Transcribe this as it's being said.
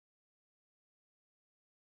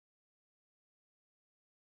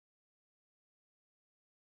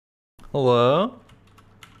Hello?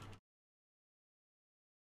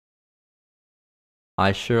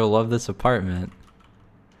 I sure love this apartment.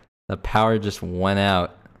 The power just went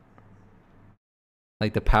out.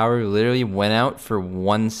 Like, the power literally went out for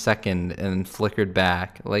 1 second and flickered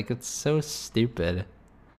back. Like, it's so stupid.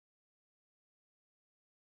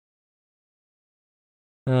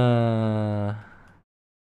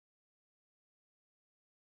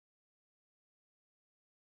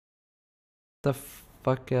 The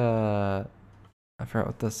fuck, I forgot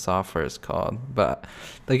what the software is called. But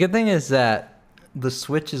the good thing is that the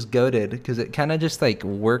Switch is goated because it kind of just, like,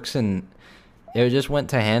 works in... It just went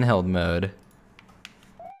to handheld mode.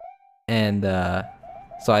 And,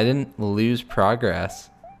 so I didn't lose progress,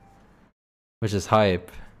 which is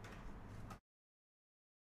hype.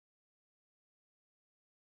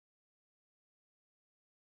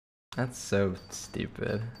 That's so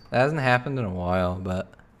stupid. That hasn't happened in a while,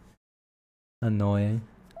 but annoying.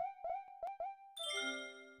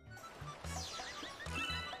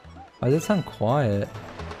 Why does it sound quiet?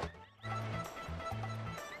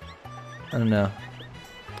 I don't know.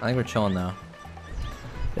 I think we're chilling now.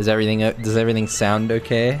 Is everything? Does everything sound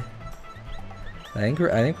okay? I think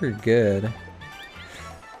we're good.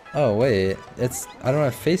 Oh wait, I don't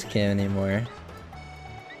have face cam anymore.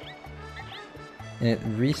 And it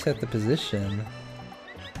reset the position.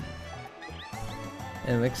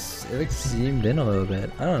 It looks zoomed in a little bit.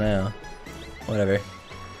 I don't know. Whatever.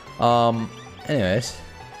 Anyways.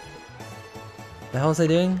 The hell was I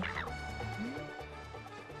doing?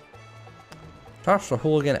 Gosh, the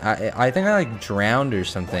hooligan. I think I like drowned or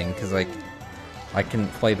something because like I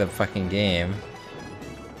couldn't play the fucking game.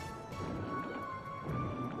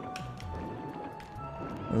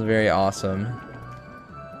 It was very awesome.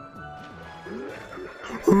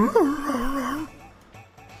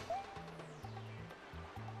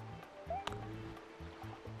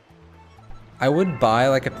 I would buy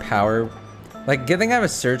like a power, like good thing I have a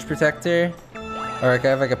surge protector, or like I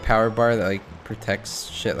have like a power bar that like protects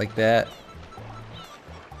shit like that.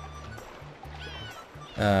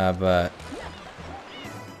 But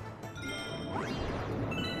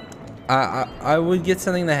I would get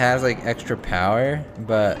something that has like extra power,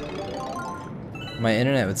 but my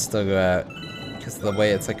internet would still go out because of the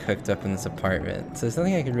way it's like hooked up in this apartment. So there's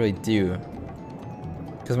nothing I could really do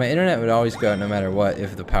because my internet would always go out no matter what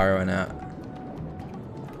if the power went out,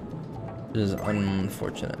 which is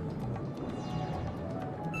unfortunate.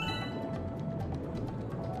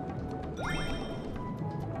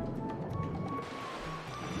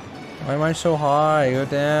 Why am I so high? Go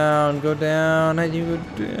down, go down. How do you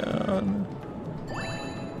go down?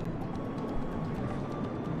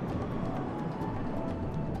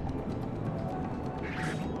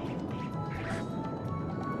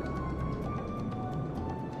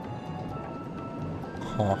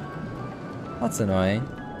 Huh. That's annoying.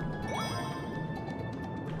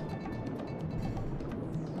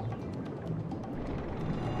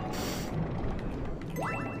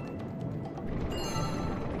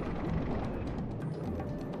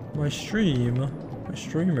 My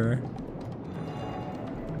streamer.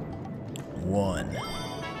 1.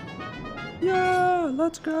 Yeah,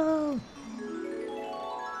 let's go.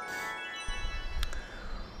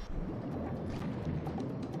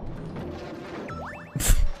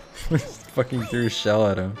 Fucking threw a shell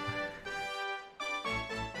at him.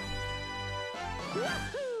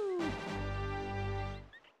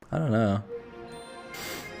 I don't know.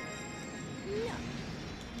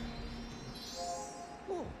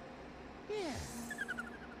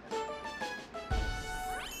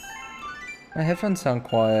 My headphones sound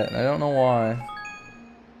quiet. I don't know why.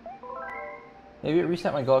 Maybe it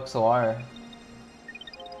reset my XLR.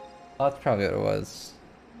 Oh, that's probably what it was.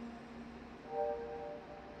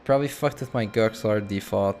 Probably fucked with my XLR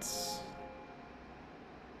defaults.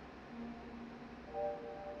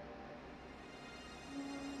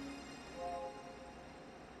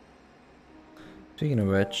 Speaking of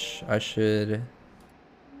which, I should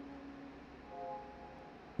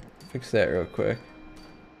fix that real quick.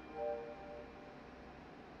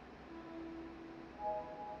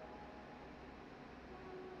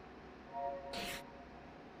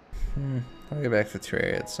 I'll get back to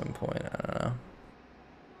Terraria at some point. I don't know.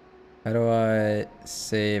 How do I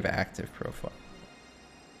save active profile?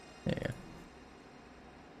 Yeah.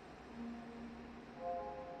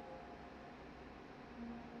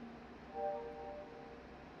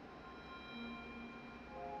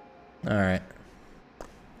 All right.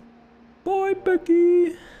 Bye,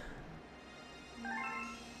 Becky.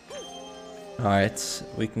 All right,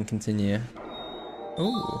 we can continue.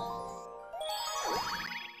 Ooh.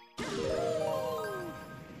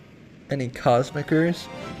 Any cosmicers?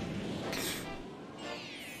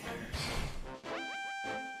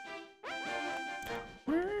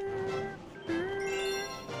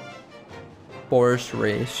 Forest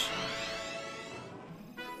race.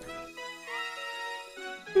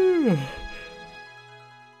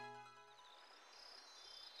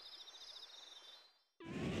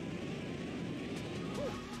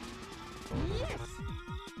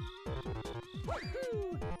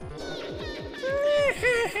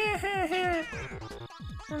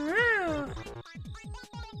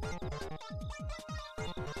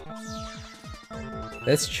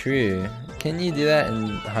 That's true. Can you do that in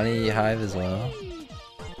Honey Hive as well?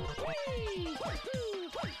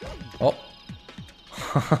 Oh.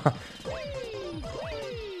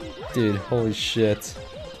 Dude, holy shit.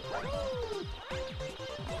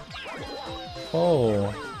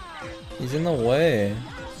 Oh. He's in the way.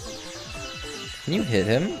 Can you hit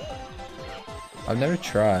him? I've never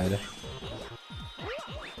tried.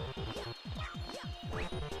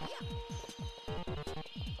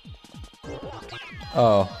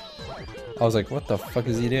 Oh. I was like, what the fuck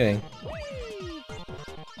is he doing?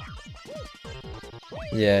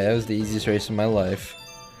 Yeah, that was the easiest race of my life.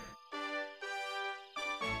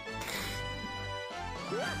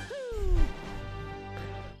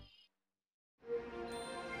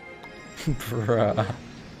 Bruh.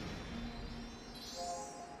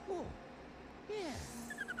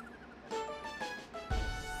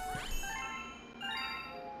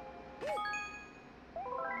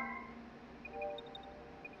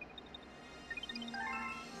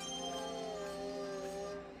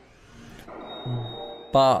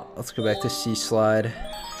 But let's go back to Sea Slide.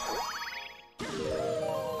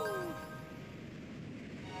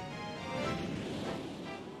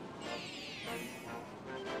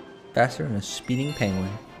 Faster than a speeding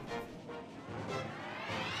penguin.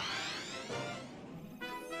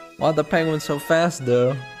 Why the penguin so fast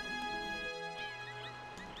though?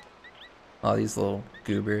 All these little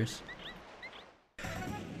goobers.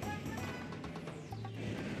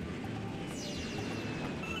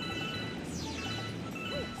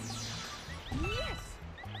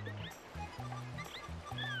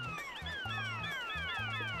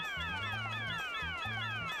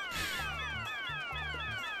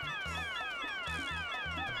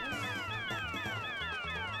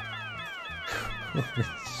 Holy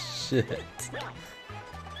shit.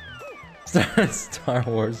 Star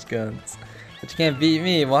Wars guns. But you can't beat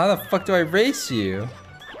me. Well, how the fuck do I race you?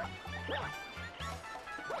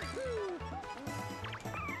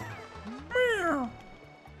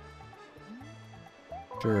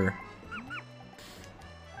 Sure.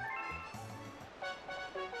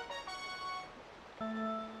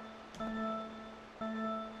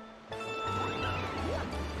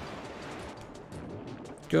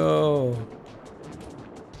 Go.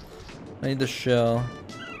 I need the shell.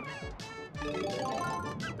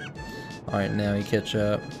 Alright, now we catch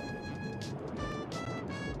up.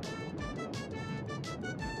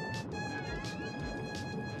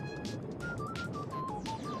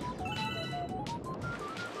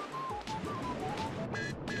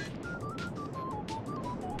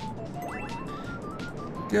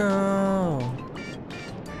 Go.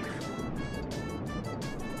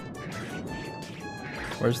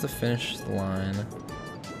 Where's the finish line?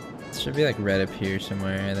 It should be like right up here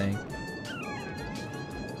somewhere, I think.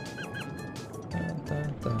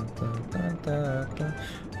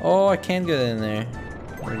 Oh, I can get in there.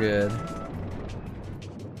 We're good.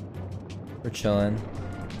 We're chilling.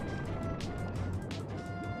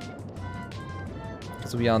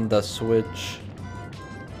 Cause we on the Switch.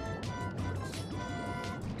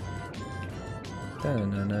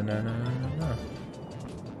 No.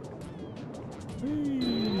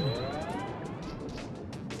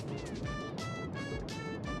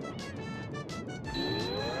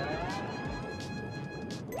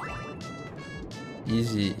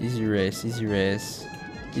 Easy race,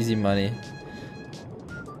 easy money.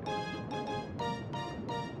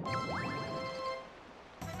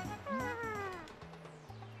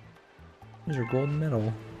 Here's your gold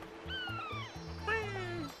medal.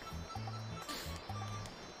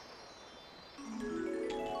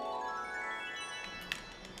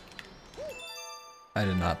 I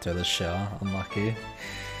did not throw the shell, unlucky.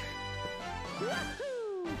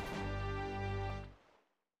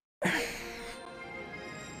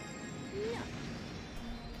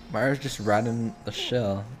 Mario's just riding the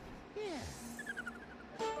shell.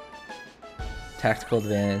 Tactical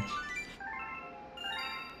advantage.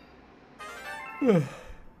 New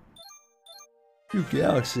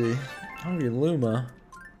Galaxy. Hungry Luma.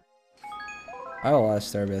 I have a lot of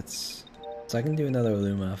star bits. So I can do another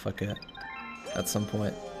Luma, fuck it. At some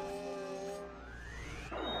point.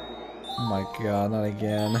 Oh my god, not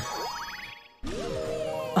again.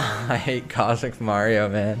 I hate Cosmic Mario,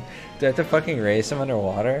 man. Do I have to fucking race him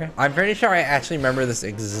underwater? I'm pretty sure I actually remember this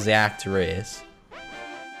exact race.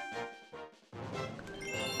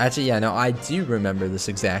 Actually, yeah, no, I do remember this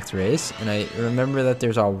exact race, and I remember that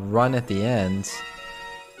there's a run at the end.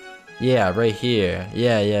 Yeah, right here.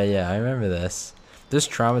 Yeah, I remember this. This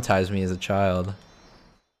traumatized me as a child.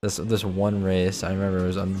 This one race, I remember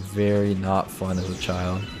it was very not fun as a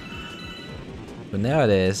child. But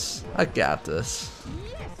nowadays, I got this.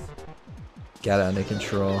 Got it under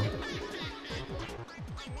control.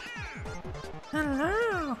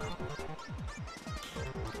 Hello.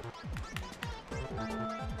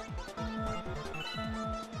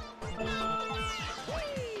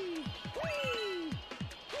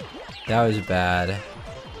 That was bad.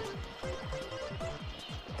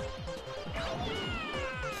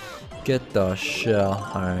 Get the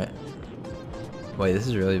shell. Alright. Wait, this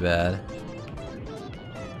is really bad.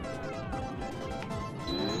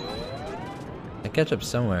 I catch up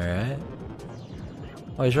somewhere, right?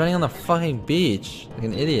 Oh, he's running on the fucking beach like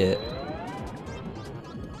an idiot.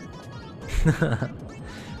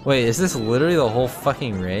 Wait, is this literally the whole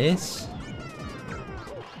fucking race?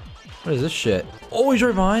 What is this shit? Oh, he's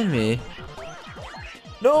right behind me.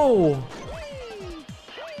 No!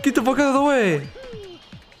 Get the fuck out of the way!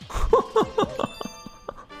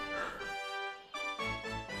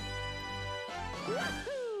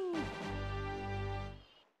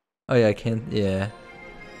 Oh yeah, I can't, yeah.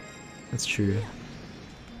 That's true.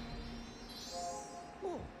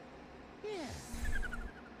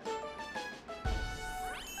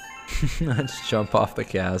 Let's jump off the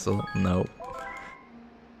castle. Nope.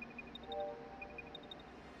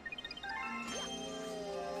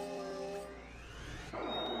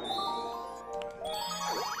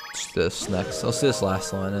 Let's do this next. Let's do this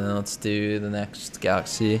last one and then let's do the next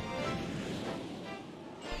galaxy.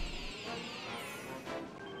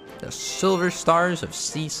 The Silver Stars of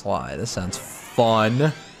Sea Slide. This sounds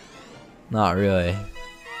fun. Not really.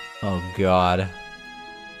 Oh god.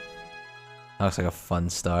 That looks like a fun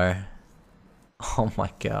star. Oh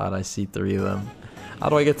my god, I see 3 of them. How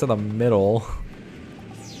do I get to the middle?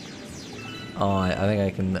 Oh, I think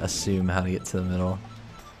I can assume how to get to the middle.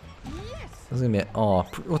 This is gonna be oh,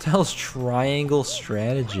 what the hell is triangle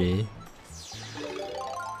strategy?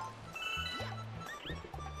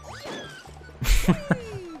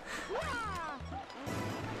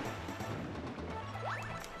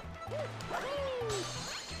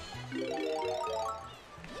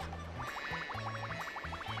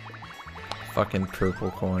 Fucking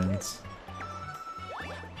purple coins.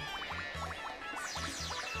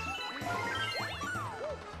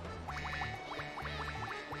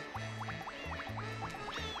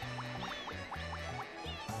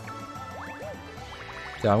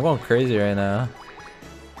 Dude, I'm going crazy right now.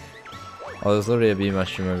 Oh, there's literally a bee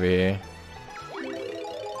mushroom over here.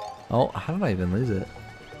 Oh, how did I even lose it?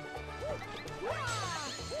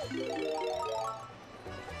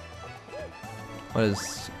 What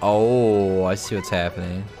is... Oh, I see what's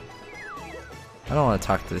happening. I don't want to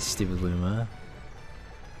talk to this stupid Luma.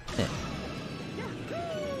 Eh.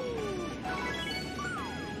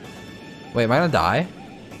 Wait, am I gonna die?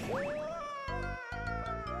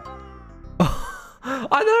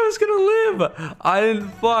 I thought I was gonna live! I didn't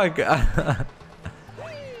fuck!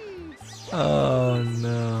 Oh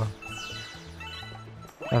no.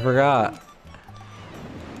 I forgot.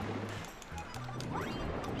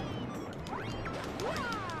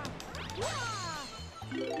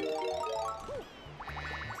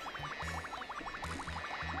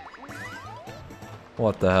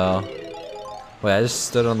 What the hell? Wait, I just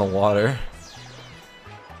stood on the water.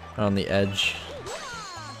 On the edge.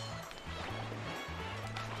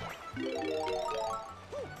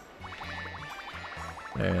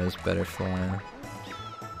 There it is, better flying.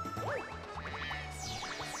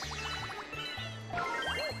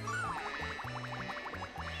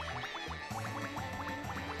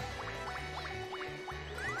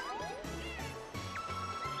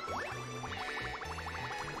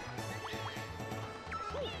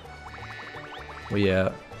 Well,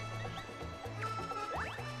 yeah.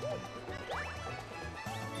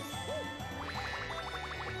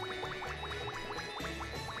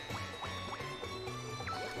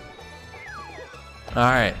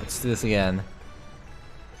 Alright, let's do this again.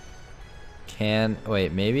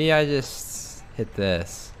 Wait, maybe I just hit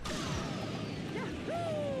this.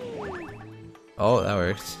 Oh, that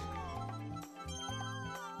works.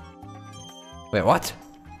 Wait, what?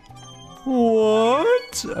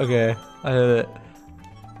 What? Okay, I hit it.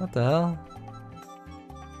 What the hell?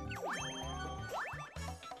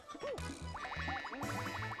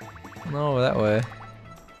 No, that way.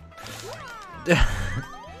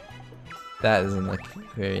 That doesn't look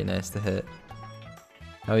very nice to hit.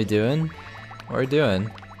 How we doing? What are we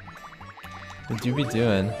doing? What do we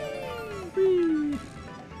doing? Whee!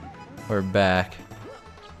 We're back.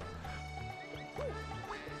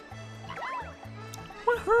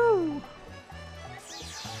 Woohoo!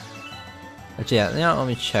 But yeah, now let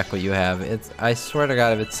me check what you have. I swear to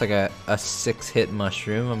God, if it's like a 6-hit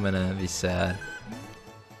mushroom, I'm gonna be sad.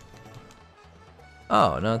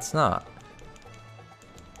 Oh, no it's not.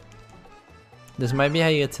 This might be how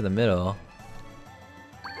you get to the middle.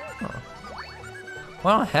 Oh.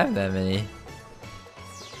 Well, I don't have that many.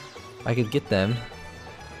 I could get them.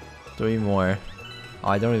 3 more. Oh,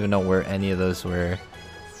 I don't even know where any of those were.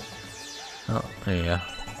 Oh, there you go.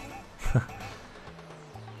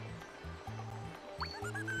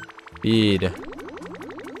 Bead.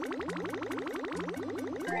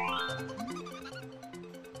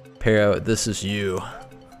 Pero, this is you.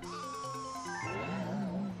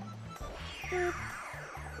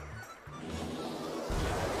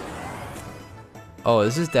 Oh,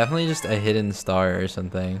 this is definitely just a hidden star or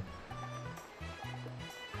something.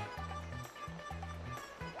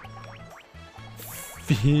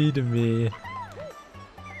 Feed me.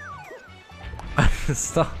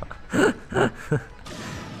 Stop.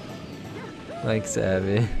 Thanks,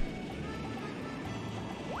 Abby.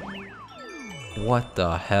 What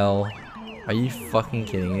the hell? Are you fucking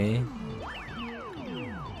kidding me?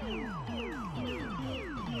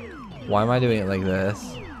 Why am I doing it like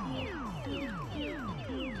this?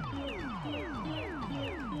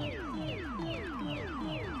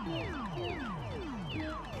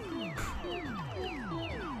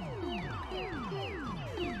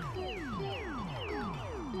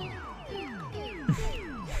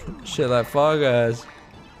 Shit like Fall Guys.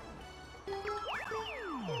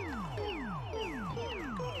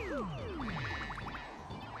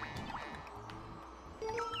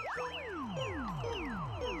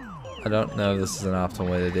 I don't know if this is an optimal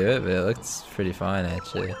way to do it, but it looks pretty fine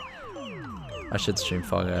actually. I should stream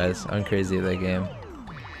Fall Guys. I'm crazy at that game.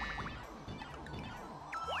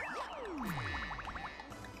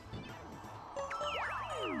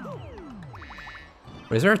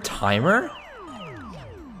 Wait, is there a timer?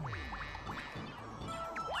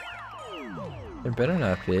 There better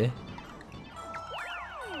not be.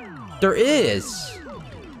 There is!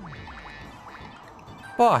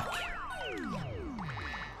 Fuck.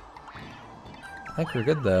 I think we're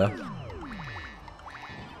good though.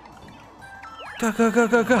 Go, go, go,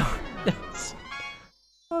 go, go! Yes!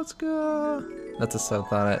 Let's go! That's a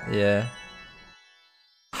sub on it, yeah.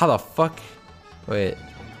 How the fuck? Wait.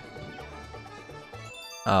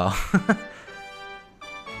 Oh.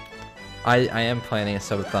 I am planning a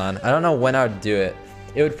subathon. I don't know when I would do it.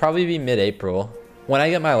 It would probably be mid-April. When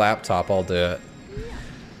I get my laptop, I'll do it.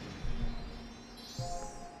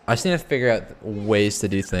 I just need to figure out ways to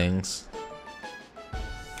do things.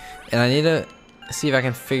 And I need to see if I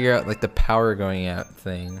can figure out like the power going out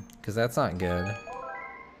thing, because that's not good.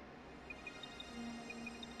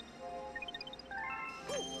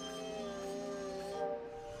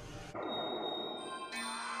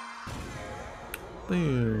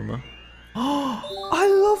 Boom. Oh, I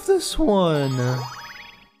love this one.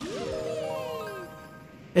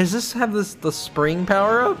 Does this have the spring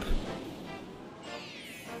power up?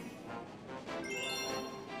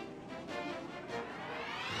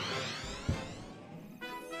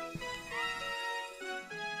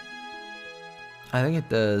 I think it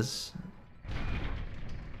does.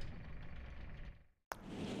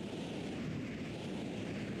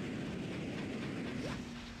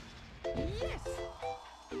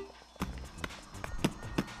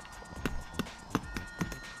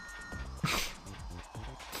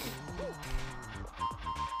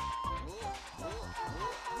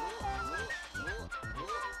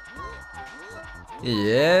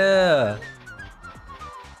 Yeah.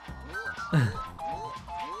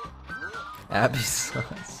 Abby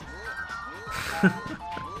sauce.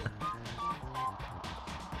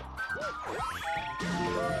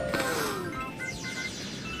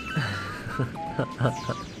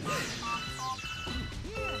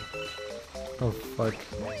 Oh fuck.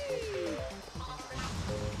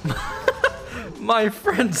 My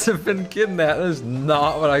friends have been kidnapped. That is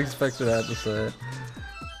not what I expected that to say.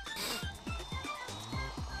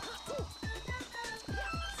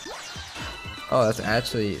 Oh, it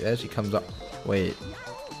actually comes up. Wait.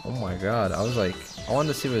 Oh my god. I was like, I wanted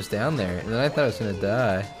to see what was down there, and then I thought I was gonna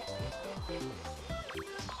die.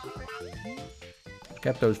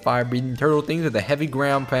 Got those fire-breathing turtle things with the heavy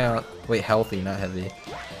ground pound. Wait, healthy, not heavy.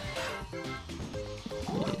 Yeah.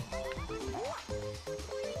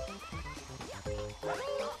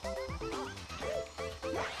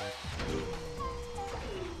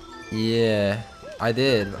 Yeah, I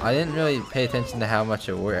did. I didn't really pay attention to how much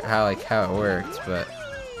it worked, how it worked, but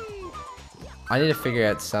I need to figure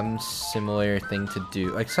out some similar thing to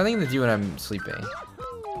do, like something to do when I'm sleeping.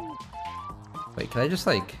 Wait, can I just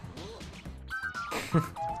like?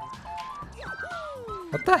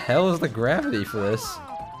 What the hell is the gravity for this?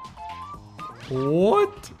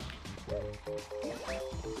 What?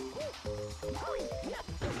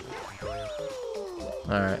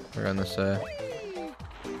 Alright, we're on this side.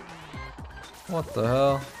 What the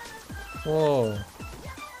hell? Whoa.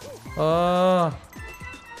 Oh,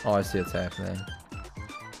 I see what's happening.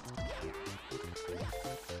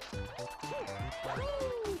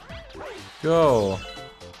 Go.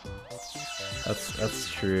 That's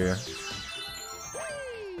true.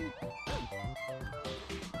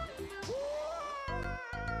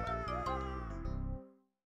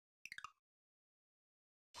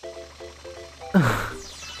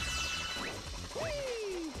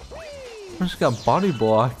 I just got body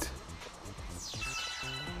blocked.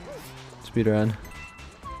 Speedrun.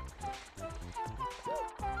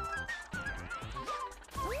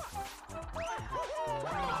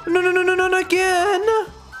 No, again!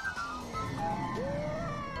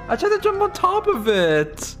 I tried to jump on top of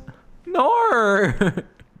it! No!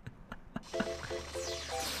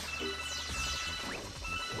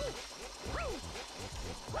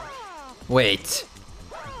 Wait.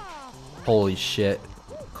 Holy shit.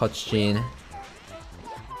 Clutch Gene.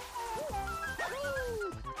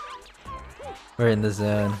 We're in the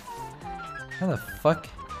zone. How the fuck?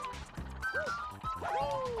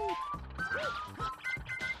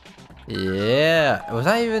 Yeah. Was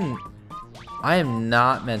I even... I am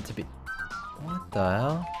not meant to be... What the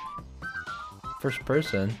hell? First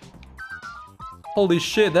person. Holy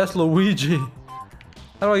shit, that's Luigi.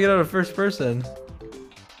 How do I get out of first person?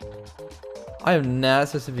 I am not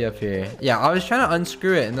supposed to be up here. Yeah, I was trying to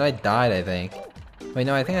unscrew it and then I died, I think. Wait,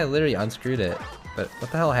 no, I think I literally unscrewed it. But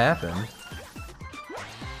what the hell happened?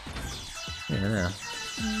 I don't know.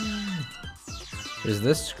 There's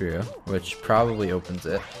this screw, which probably opens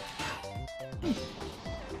it.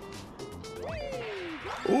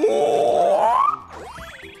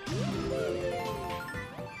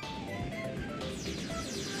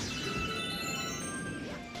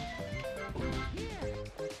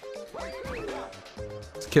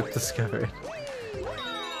 Skip discovered.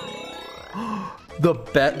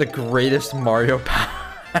 The greatest Mario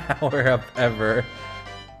power up ever.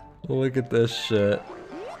 Look at this shit.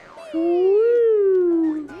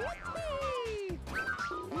 Woo.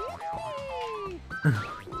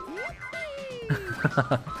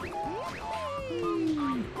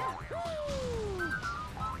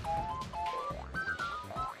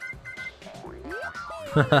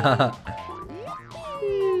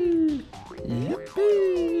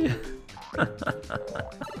 Yippee!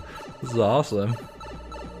 This is awesome.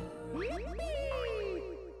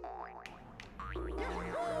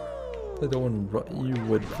 I don't want you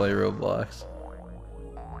would play Roblox.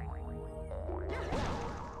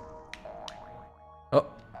 Oh,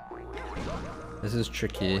 this is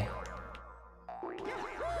tricky.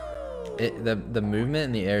 The movement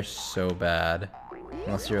in the air is so bad,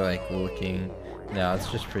 unless you're like looking. No,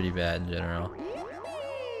 it's just pretty bad in general.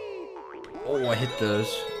 Oh, I hit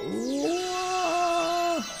those.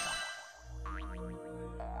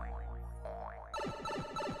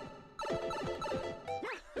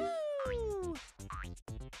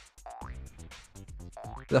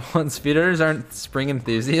 The one speedrunners aren't spring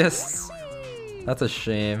enthusiasts? That's a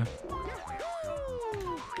shame.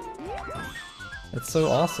 It's so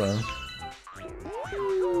awesome.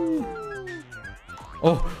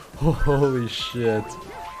 Oh, holy shit.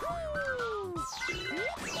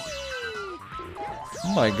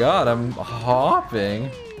 Oh my god, I'm hopping.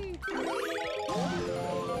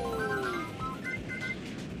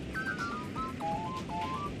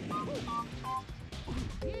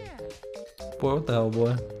 Boy, what the hell,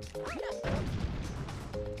 boy?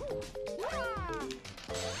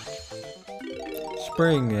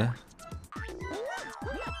 Spring.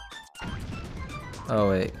 Oh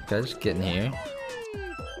wait, can I just get in here?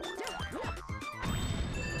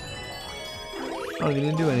 Oh, you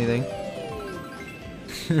didn't do anything.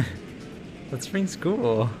 That spring's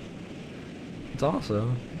cool. It's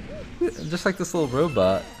awesome. Just like this little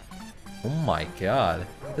robot. Oh my god.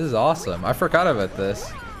 This is awesome. I forgot about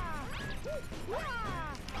this.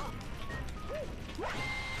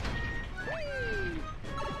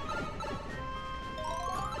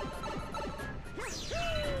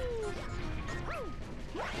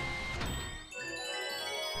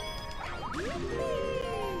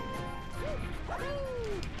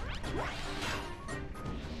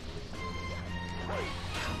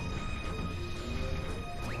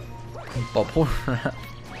 Bubble wrap.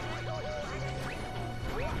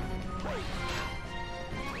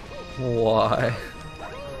 Why?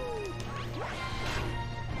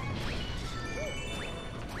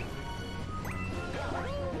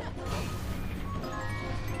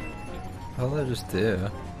 What did I just do?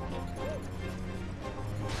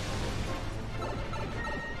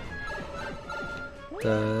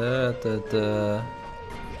 Da, da, da.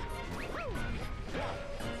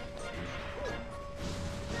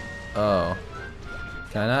 Oh.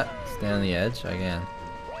 Can I not stand on the edge? I can.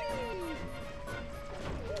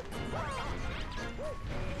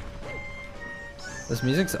 This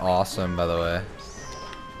music's awesome, by the way.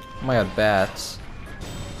 Oh my god, bats.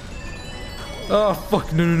 Oh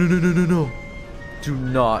fuck, no, no, no, no, no, no. Do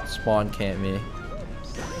not spawn camp me.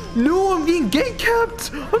 No, I'm being gate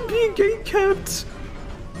kept! I'm being gate kept!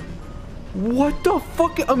 What the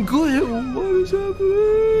fuck? I'm good. What is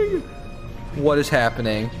happening? What is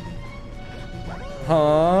happening?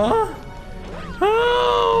 Huh?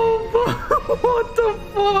 Oh, what the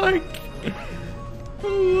fuck?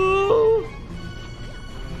 Hello?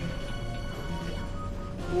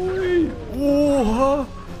 Wait. Whoa.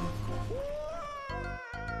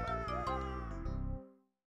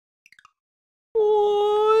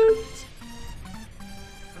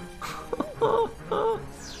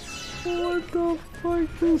 What the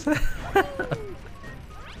fuck is that?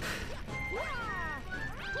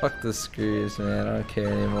 Fuck the screws, man. I don't care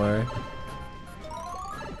anymore.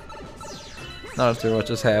 Not after what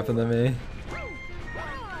just happened to me.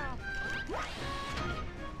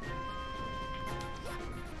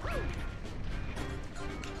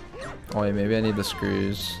 Oh wait, maybe I need the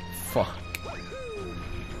screws. Fuck.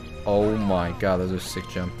 Oh my god, those are sick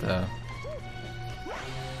jump though.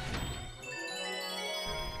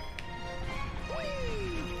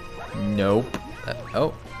 Nope.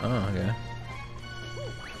 Oh, okay.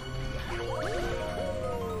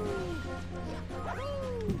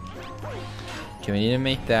 Okay, we need to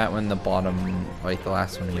make that one the bottom, like the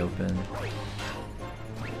last one we opened.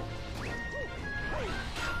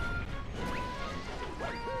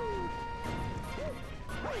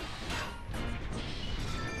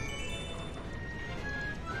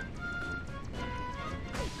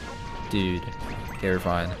 Dude, okay, we're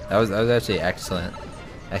fine. That was actually excellent.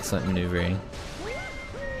 Excellent maneuvering.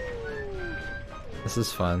 This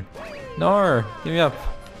is fun. No, give me up.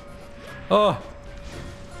 Oh.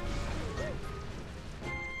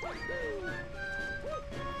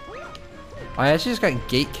 I actually just got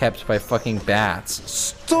gate kept by fucking bats.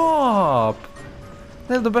 Stop!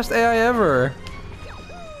 They have the best AI ever.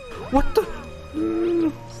 What the?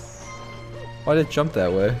 Why did it jump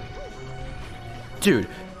that way? Dude,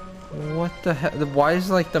 what the heck? Why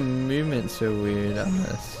is like the movement so weird on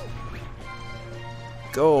this?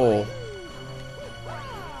 Go.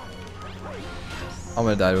 I'm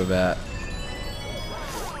gonna die to a bat.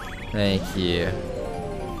 Thank you.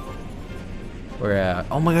 We're at.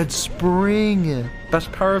 Oh my god, spring!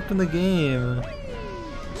 Best power up in the game.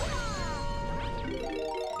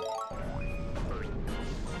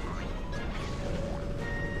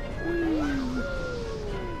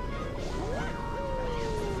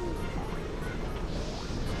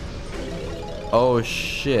 Oh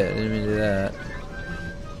shit, I didn't mean to do that.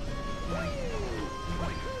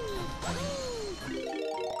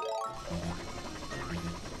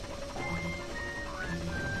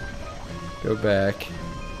 Go back.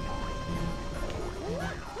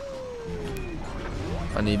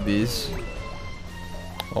 I need these.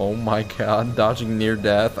 Oh my god, dodging near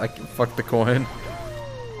death. I can fuck the coin.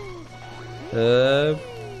 Oh.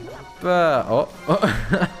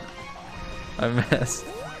 I missed.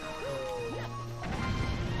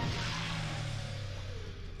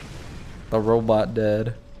 The robot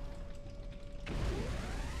dead.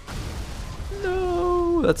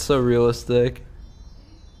 No, that's so realistic.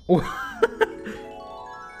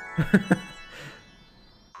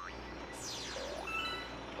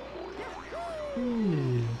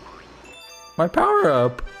 My power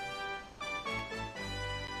up.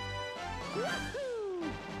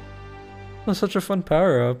 That's such a fun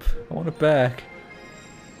power up. I want it back.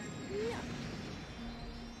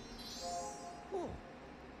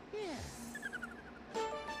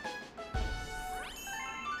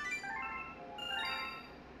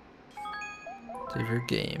 Save your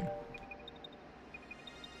game.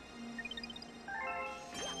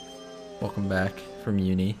 Welcome back from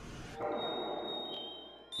uni.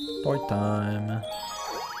 Boy time.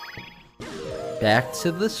 Back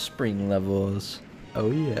to the spring levels.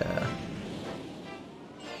 Oh yeah.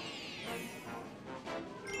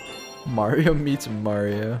 Mario meets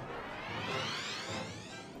Mario.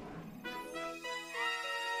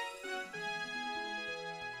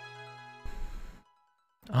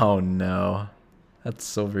 Oh no. That's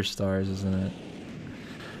silver stars, isn't it?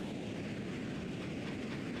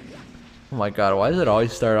 Oh my god, why does it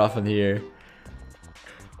always start off in here?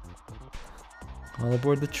 All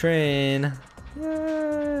aboard the train.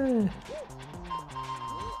 Yay!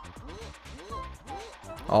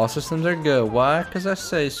 All systems are good. Why? Because I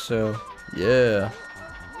say so. Yeah.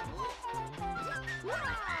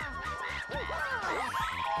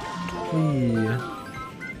 Whee.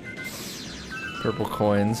 Purple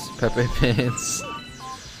coins. Pepe paints.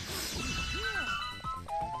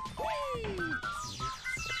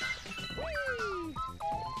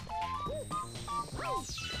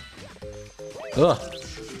 Ugh.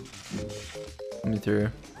 Let me through.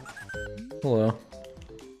 Hello.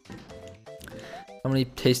 How many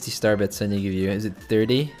tasty star bits did I give you? Is it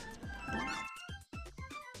 30?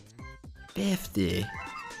 50?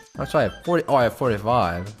 Oh, so I have 40. Oh, I have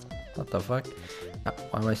 45. What the fuck?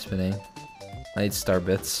 Why am I spinning? I need star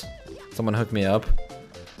bits. Someone hook me up.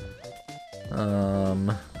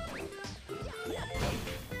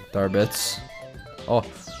 Star bits. Oh.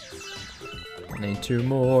 I need 2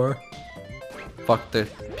 more. Fuck the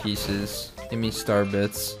pieces. Give me star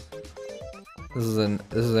bits. This is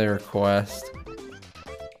a request.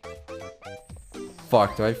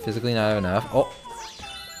 Fuck, do I physically not have enough? Oh!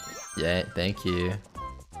 Yeah, thank you.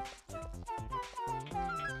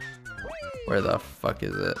 Where the fuck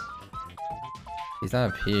is it? He's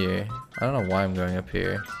not up here. I don't know why I'm going up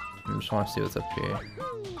here. I just want to see what's up here.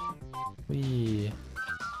 Whee!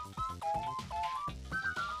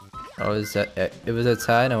 Oh, is that it? It was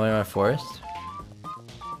outside and I went in my forest?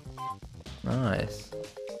 Nice.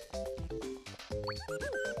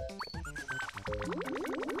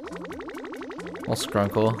 I'll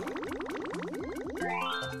Skrunkle.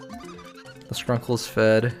 The Skrunkle's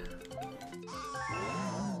fed.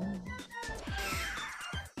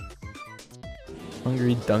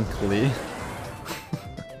 Hungry Dunkley.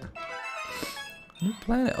 New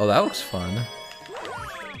planet. Oh, that looks fun.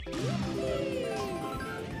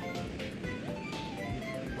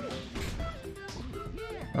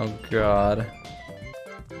 Oh god.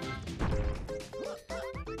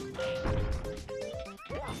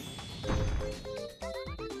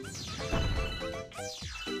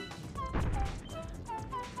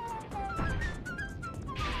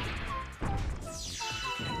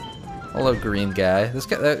 Hello, green guy. This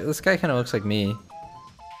guy kind of looks like me.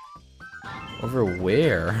 Over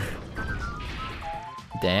where?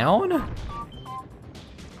 Down?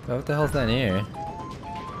 Oh, what the hell's down here?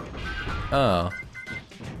 Oh.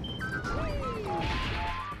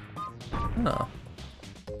 Oh.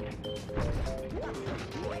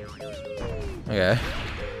 Okay.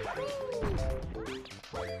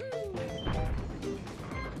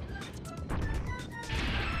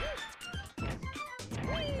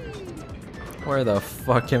 Where the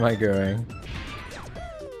fuck am I going?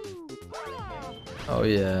 Oh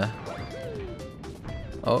yeah.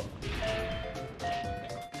 Oh.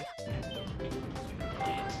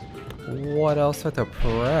 What else do I have to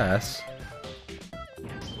press?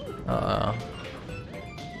 Uh-oh.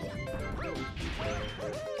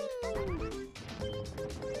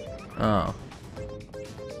 Oh.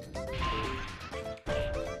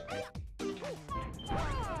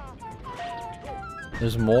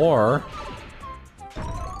 There's more.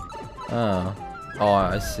 Oh. Oh,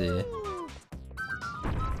 I see.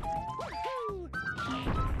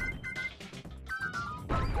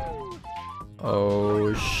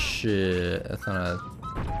 Oh shit. That's not a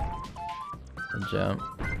jump.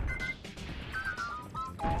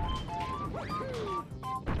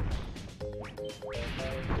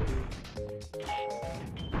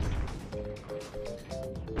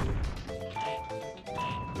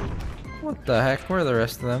 What the heck? Where are the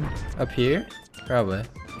rest of them? Up here? Probably.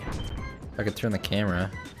 If I could turn the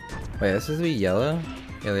camera. Wait, this is to be yellow?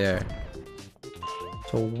 Yeah, they are.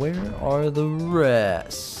 So where are the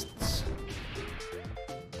rest?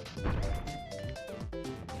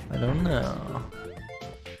 I don't know.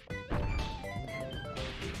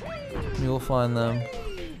 You'll find them.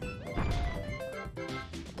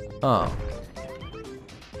 Oh.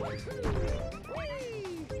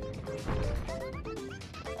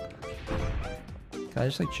 Can I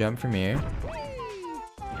just like jump from here?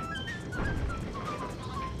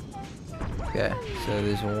 Okay, so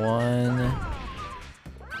there's one.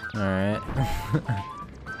 Alright.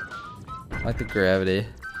 I like the gravity.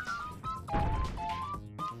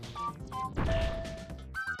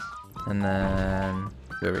 And then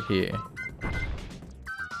go over here.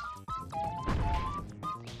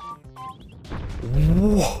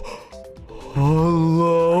 Whoa.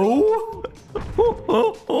 Hello?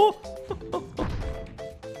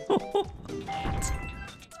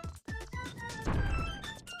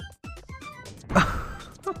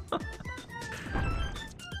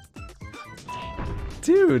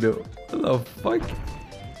 Dude, what the fuck?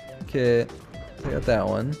 Okay, I got that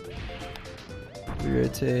one. We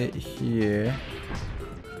rotate here.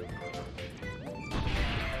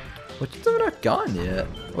 What's still not gone yet?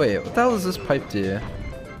 Wait, what the hell does this pipe do?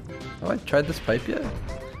 Have I tried this pipe yet?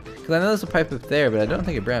 Because I know there's a pipe up there, but I don't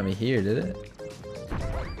think it brought me here, did it?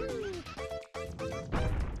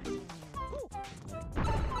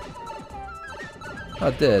 Oh,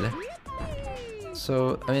 it did.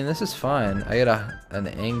 So, I mean, this is fine. I got an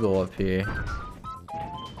angle up here.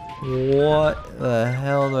 What the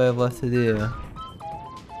hell do I have left to do?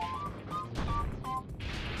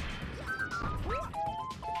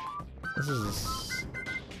 This is...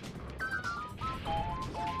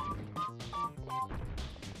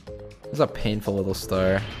 This is a painful little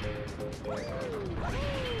star.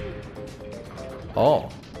 Oh.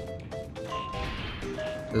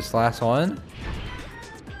 This last one?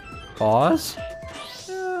 Pause?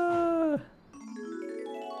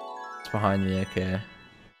 It's behind me, okay.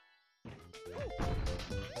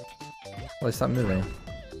 Well, it's not moving.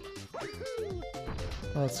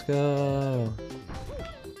 Let's go.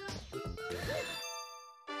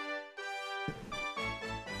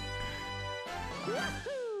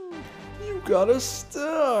 You got a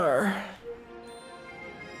star.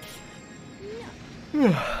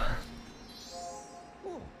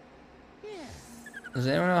 Does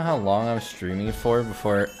anyone know how long I was streaming for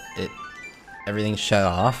before everything shut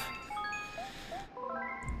off?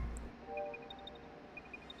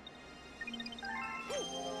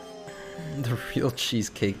 The real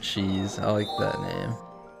cheesecake cheese. I like that name.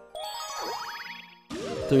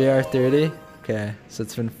 3:30? Okay, so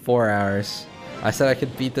it's been 4 hours. I said I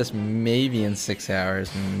could beat this maybe in 6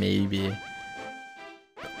 hours, maybe.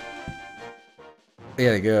 I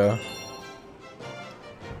gotta go.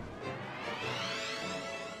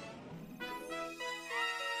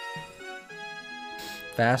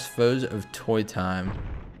 Fast foes of toy time.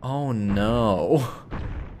 Oh no.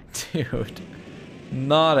 Dude.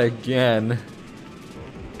 Not again.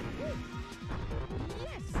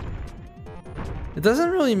 It doesn't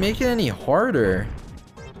really make it any harder.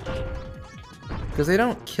 Because they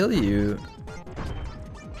don't kill you.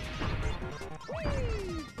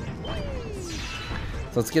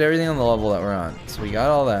 So let's get everything on the level that we're on. So we got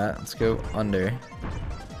all that. Let's go under.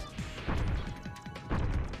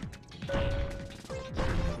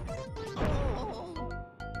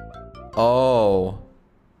 Oh.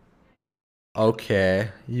 Okay.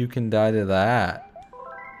 You can die to that.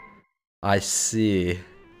 I see.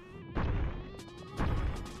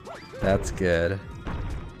 That's good.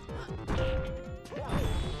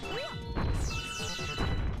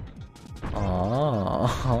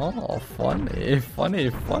 Oh, funny, funny,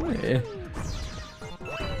 funny.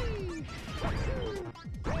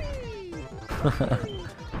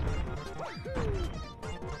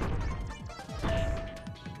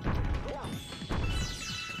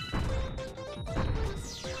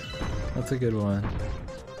 That's a good one.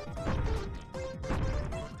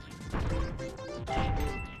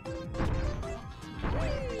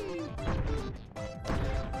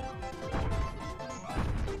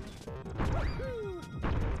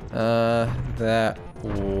 That,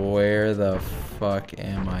 where the fuck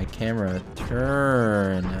am I? Camera,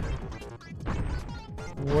 turn.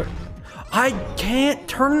 What? I can't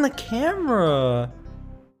turn the camera.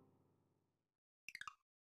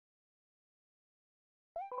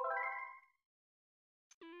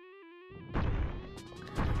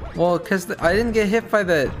 Well, cause I didn't get hit by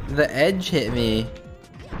the edge hit me.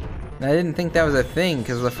 And I didn't think that was a thing,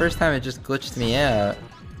 cause the first time it just glitched me out.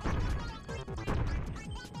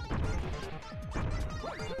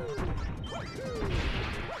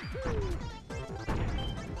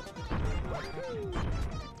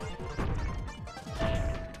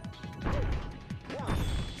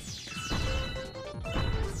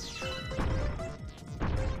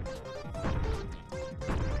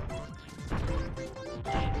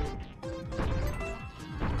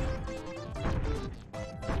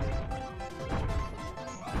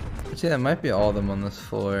 Actually, that might be all of them on this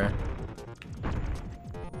floor.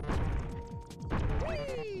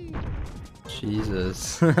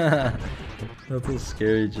 Jesus. That's a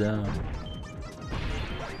scary jump.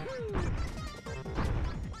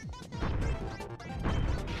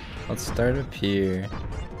 Let's start up here.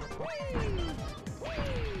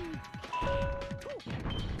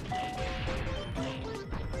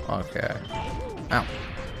 Okay. Ow.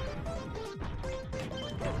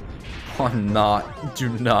 I'm not. Do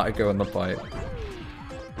not go in the pipe.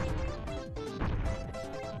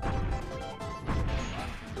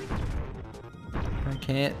 I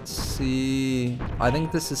can't see. I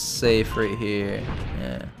think this is safe right here.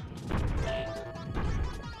 Yeah.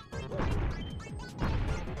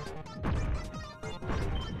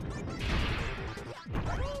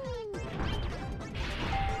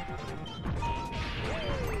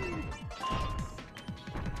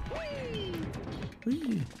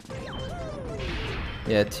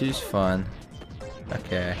 Yeah, 2's fun.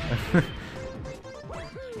 Okay.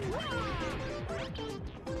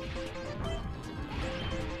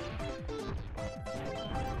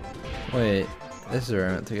 Wait, this is where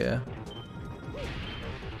I meant to go.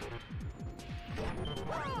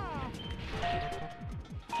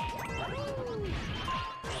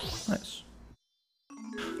 Nice.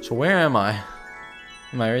 So where am I?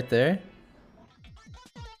 Am I right there?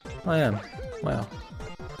 I am. Wow.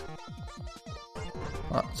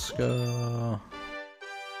 Let's go.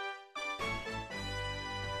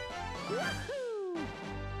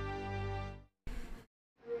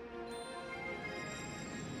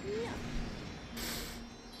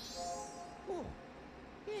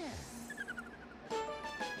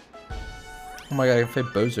 Oh my god, I can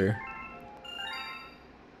fight Bowser.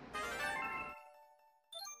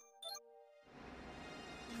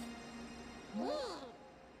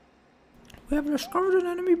 We have discovered an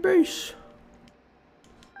enemy base.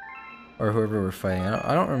 Or whoever we're fighting.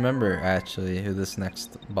 I don't remember actually who this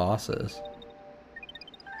next boss is.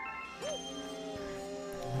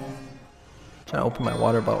 Trying to open my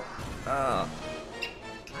water bottle. Oh,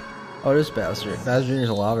 it is Bowser. Bowser Jr. is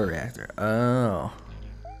a lava reactor. Oh.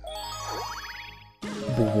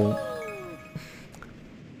 Boom.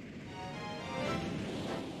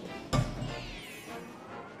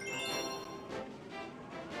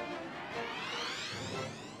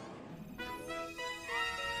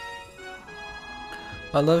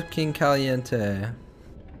 I love King Caliente.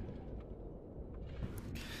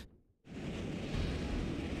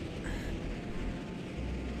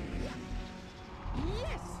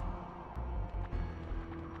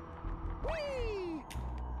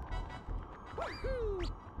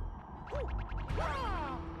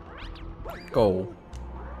 Go.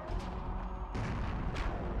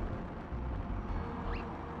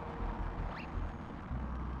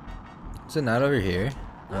 Is it not over here?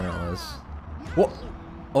 I don't know it was. What?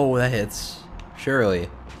 Oh, that hits. Surely.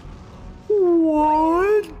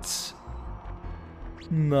 What?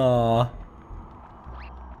 Nah.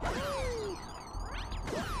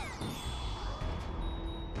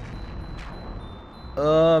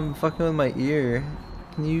 I'm fucking with my ear.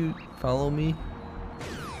 Can you follow me?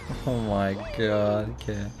 Oh my god,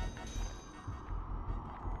 okay.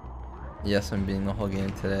 Yes, I'm beating the whole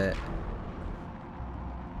game today.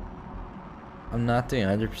 I'm not doing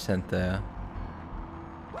 100% though.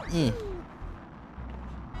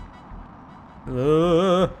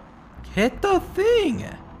 Hit the thing!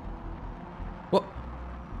 What?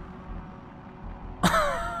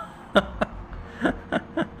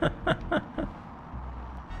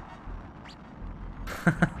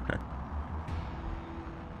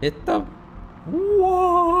 Hit the...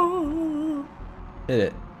 Whoa! Hit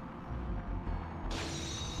it.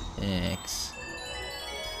 Thanks.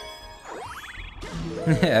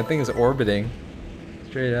 Yeah, that thing is orbiting.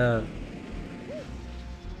 Straight up.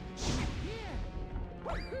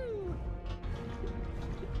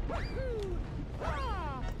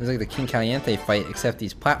 It's like the King Caliente fight, except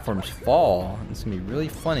these platforms fall. It's gonna be really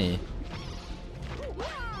funny.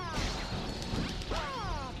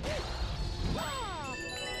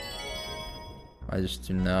 I just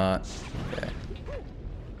do not. Okay.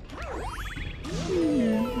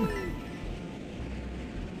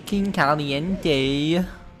 King Caliente.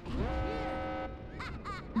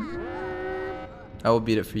 I will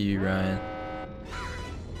beat it for you, Ryan.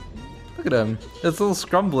 Look at him. It's a little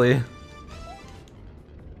scrumbly.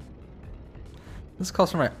 This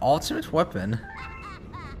calls for my ultimate weapon.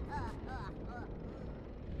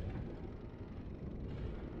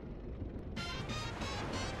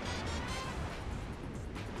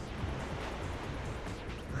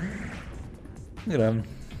 Look at him.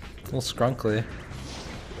 A little scrunkly.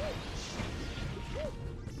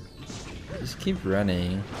 Just keep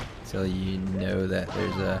running until you know that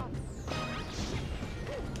there's a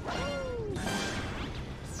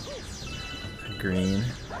green.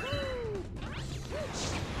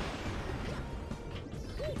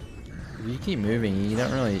 If you keep moving, you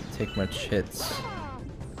don't really take much hits.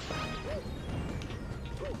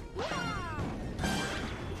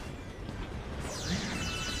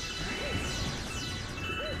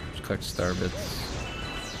 Just collect star bits.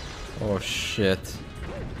 Oh shit.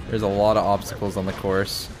 There's a lot of obstacles on the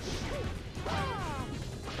course.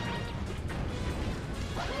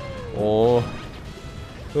 Oh.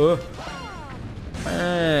 Oh.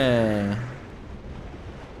 Hey.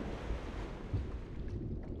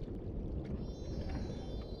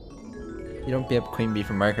 You don't beat up Queen Bee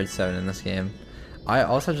from Mario Kart 7 in this game. I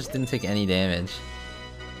also just didn't take any damage.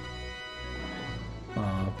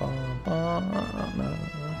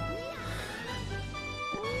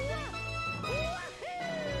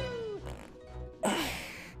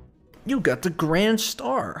 You got the grand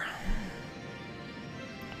star.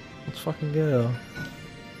 Let's fucking go.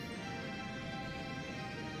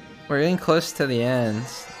 We're getting close to the end.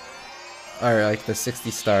 Or like the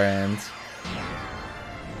 60-star end.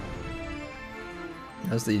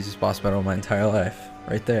 That was the easiest boss battle of my entire life.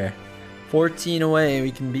 Right there. 14 away,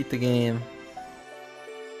 we can beat the game.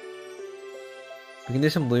 We can do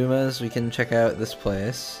some Lumas, we can check out this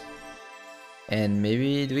place. And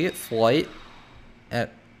maybe, do we get flight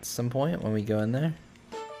at some point when we go in there?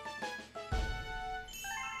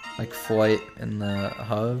 Like flight in the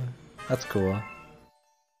hub? That's cool.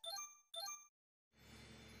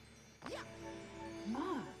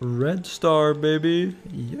 Red star, baby!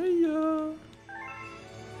 Yeah!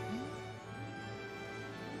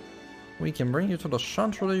 We can bring you to the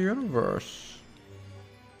center of the universe.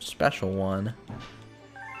 Special one.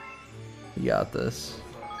 You got this.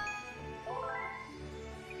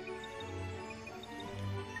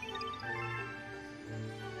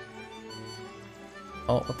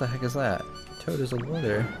 Oh, what the heck is that? Toad is a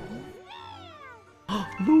letter.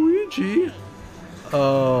 Luigi!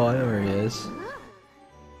 Oh, I know where he is.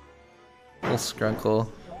 Little Skrunkle.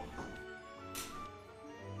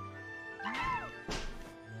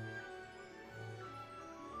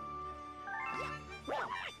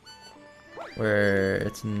 Where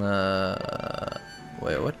it's in the...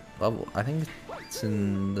 Wait, what level? I think it's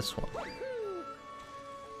in this one.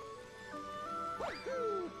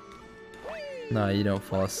 Nah, you don't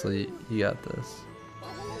fall asleep. You got this.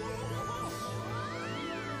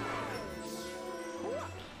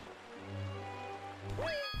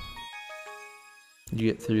 You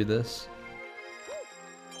get through this.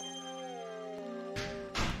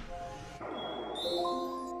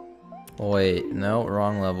 Wait, no,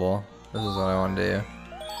 wrong level. This is what I want to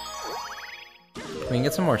do. We can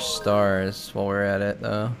get some more stars while we're at it,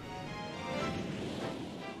 though.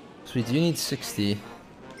 So we do need 60.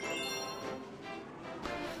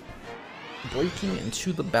 Breaking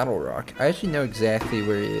into the Battle Rock. I actually know exactly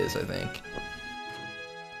where he is, I think.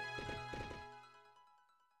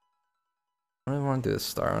 I don't even want to do this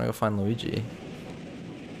star. I want to go find Luigi.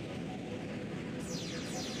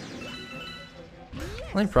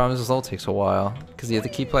 The only problem is this all takes a while. Because you have to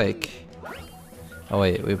keep like... Oh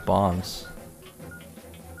wait, we have bombs.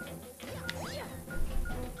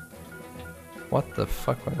 What the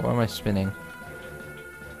fuck? Why am I spinning?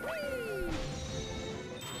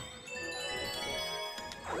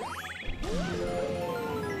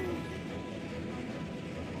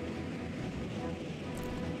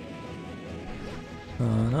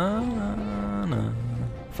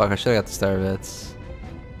 Fuck, I should've got the star bits.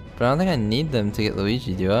 But I don't think I need them to get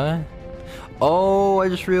Luigi, do I? Oh, I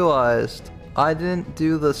just realized. I didn't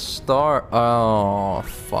do the star. Oh,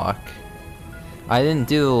 fuck. I didn't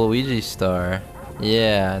do the Luigi star.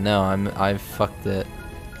 Yeah, no, I fucked it.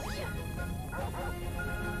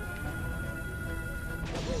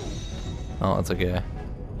 Oh, it's okay.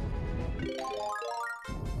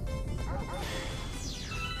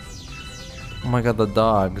 Oh my god, the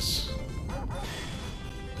dogs.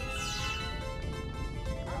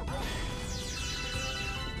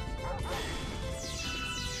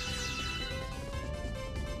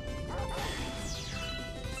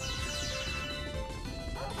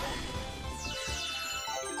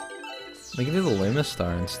 We can do the Luma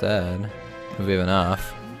Star instead, if we have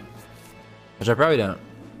enough. Which I probably don't,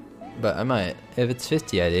 but I might. If it's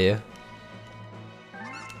 50, I do.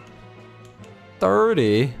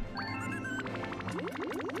 30?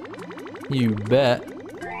 You bet.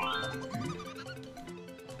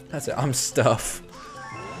 That's it, I'm stuffed.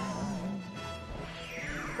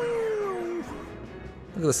 Look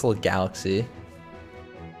at this little galaxy.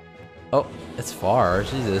 Oh, it's far,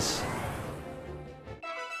 Jesus.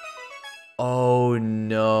 Oh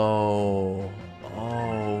no.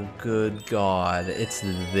 Oh, good God. It's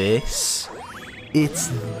this? It's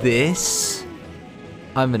this?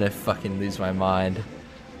 I'm gonna fucking lose my mind.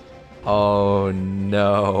 Oh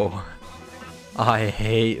no. I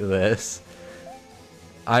hate this.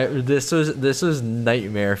 This was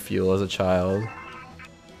nightmare fuel as a child.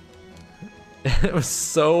 It was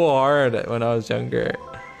so hard when I was younger.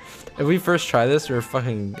 If we first tried this, we were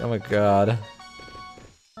fucking, oh my god.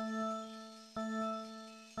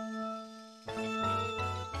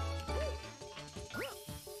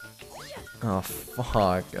 Oh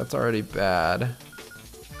fuck, that's already bad.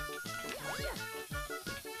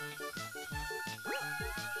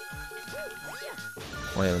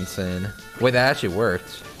 Wait, I'm insane. Wait, that actually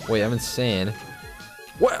worked. Wait, I'm insane.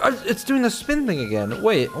 What? It's doing the spin thing again.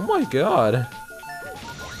 Wait, oh my god.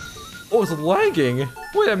 Oh, it's lagging.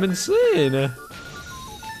 Wait, I'm insane.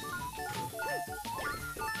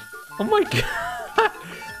 Oh my god!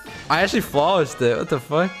 I actually flawlessed it. What the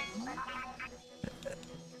fuck?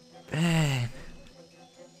 Man.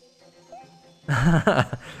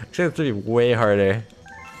 It's gonna be way harder.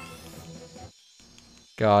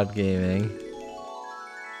 God gaming.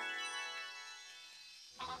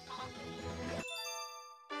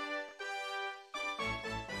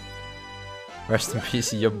 Rest in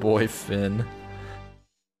peace, your boy Finn.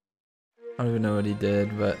 I don't even know what he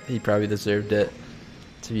did, but he probably deserved it,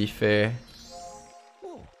 to be fair.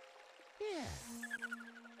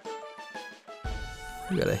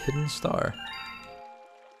 You got a hidden star.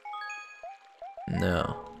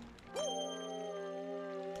 No.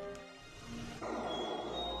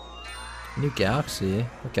 New galaxy?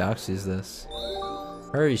 What galaxy is this?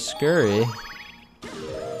 Hurry, scurry.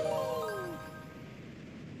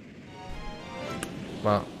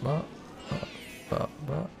 Ba, ba, ba, ba,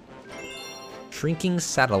 ba. Shrinking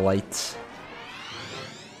satellites.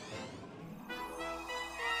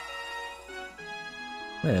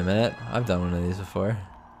 Wait a minute, I've done one of these before.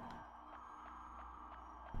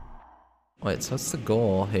 Wait, so what's the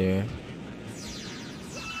goal here?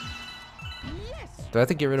 Do I have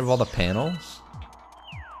to get rid of all the panels?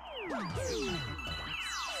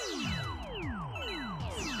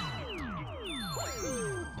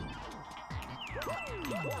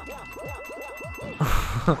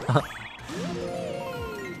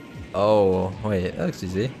 Oh, wait, that looks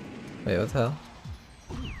easy. Wait, what the hell?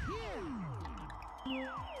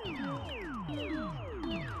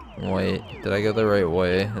 Wait, did I go the right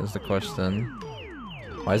way? Is the question.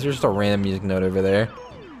 Why is there just a random music note over there?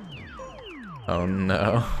 Oh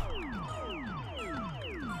no.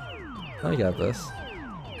 I got this.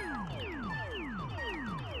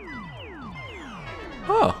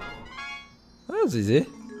 Oh! That was easy.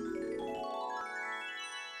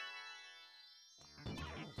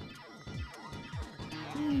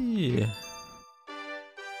 Yeah.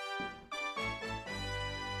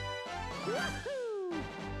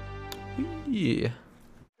 Yeah.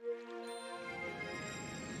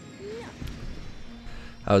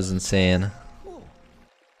 That was insane.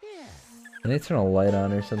 Can I turn a light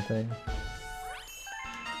on or something?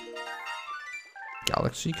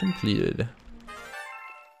 Galaxy completed.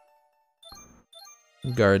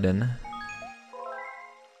 Garden.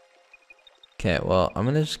 Okay, well, I'm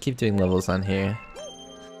gonna just keep doing levels on here.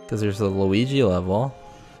 Because there's a Luigi level,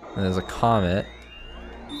 and there's a comet.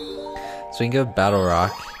 So we can go Battle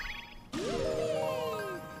Rock.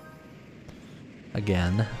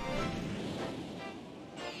 Again.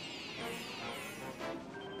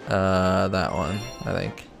 That one, I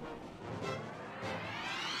think.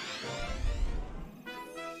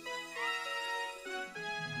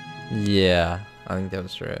 Yeah, I think that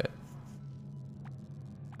was right.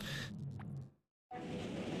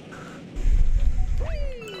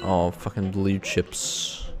 Oh, fucking blue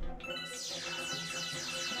chips.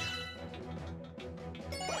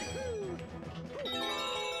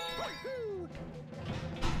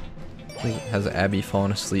 Has Abby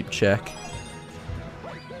fallen asleep check?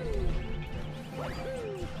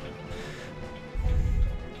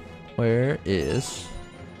 Where is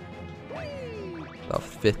the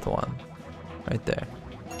fifth one? Right there.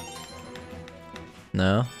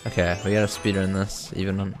 No? Okay, we gotta speedrun this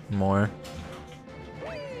even more.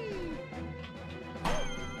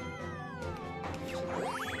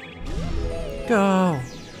 Go!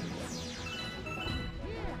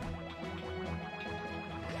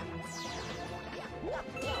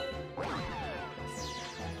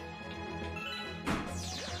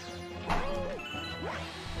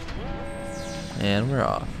 And we're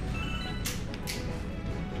off.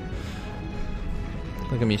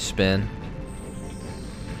 Look at me spin.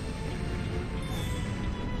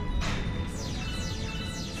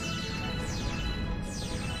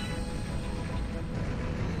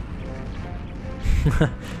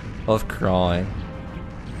 Love crawling.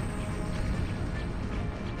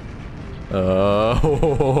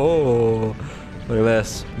 Oh, look at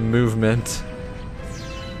this movement.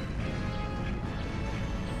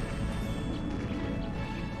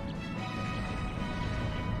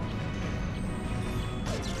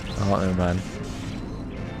 Oh, never mind.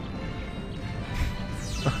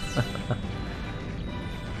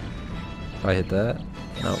 If I hit that?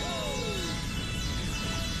 Nope.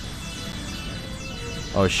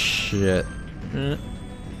 Oh shit.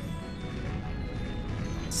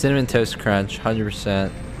 Cinnamon Toast Crunch,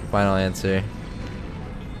 100%. Final answer.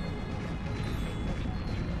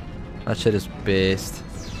 That shit is based.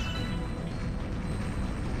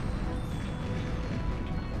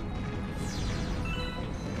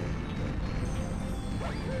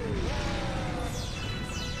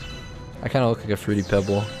 I kind of look like a Fruity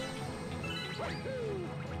Pebble.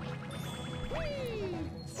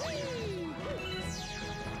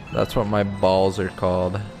 That's what my balls are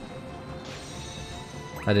called.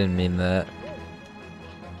 I didn't mean that.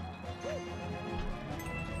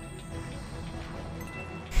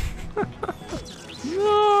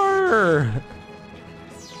 No!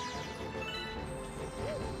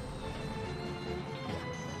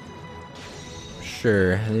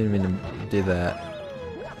 Sure, I didn't mean to do that.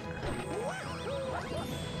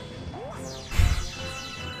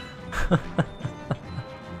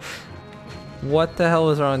 What the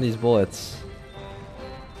hell is wrong with these bullets?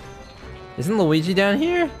 Isn't Luigi down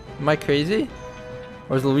here? Am I crazy?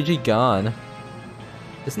 Or is Luigi gone?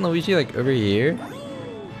 Isn't Luigi like over here?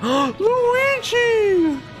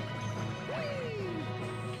 Luigi!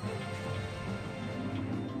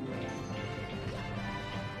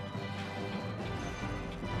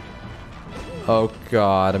 Oh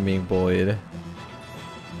god, I'm being bullied.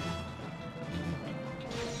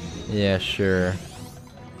 Yeah, sure.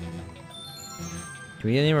 Can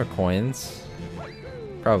we get any more coins?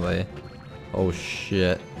 Probably. Oh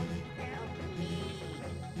shit.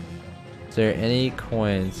 Is there any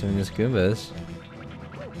coins? I mean, there's Goombas.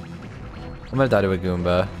 I'm gonna die to a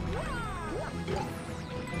Goomba.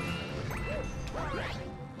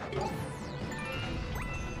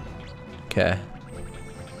 Okay.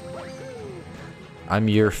 I'm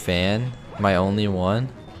your fan? My only one?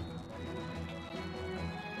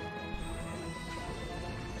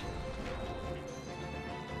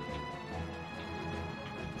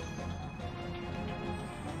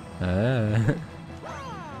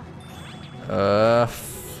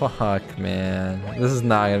 Fuck, man. This is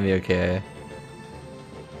not gonna be okay.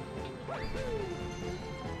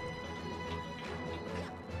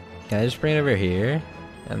 Can I just bring it over here?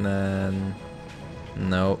 And then...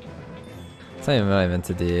 Nope. That's not even what I meant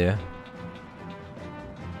to do.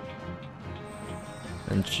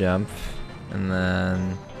 And jump. And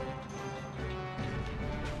then...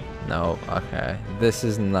 No, okay. This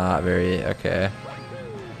is not very... Okay.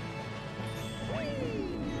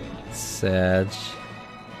 Sad.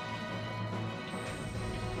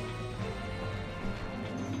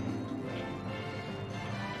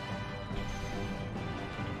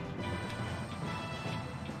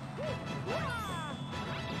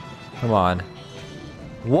 Come on.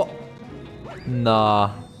 What?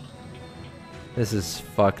 Nah. This is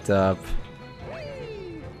fucked up.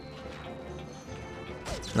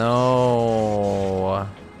 No.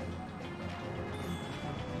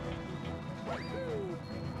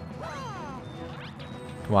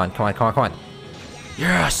 Come on, come on, come on, come on.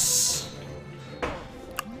 Yes!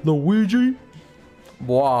 Luigi?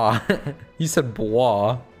 Boah. You said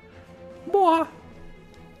boah. Boah.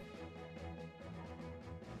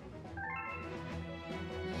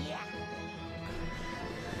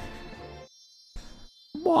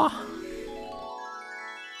 Boah.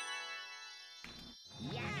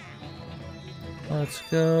 Let's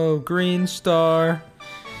go, green star.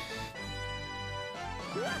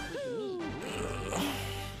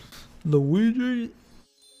 Luigi.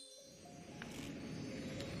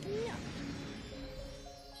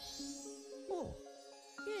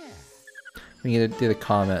 We need to do the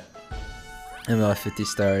comet. And we'll have 50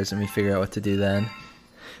 stars, and we figure out what to do then.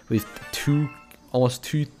 We've almost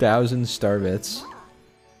 2,000 star bits.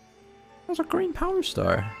 There's a green power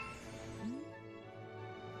star.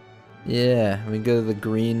 Yeah, we go to the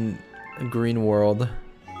green world.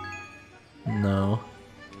 No.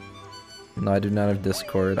 No, I do not have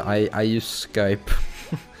Discord. I use Skype.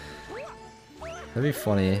 That'd be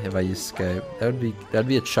funny if I use Skype. That'd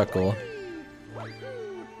be a chuckle.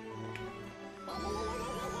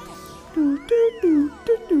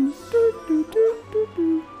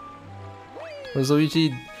 Does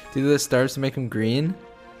Luigi do the stars to make him green?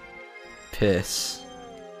 Piss.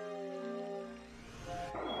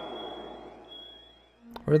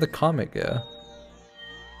 Where'd the comet go?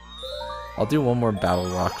 I'll do one more battle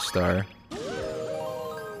rock star.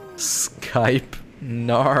 Skype.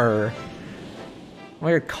 Nar. Oh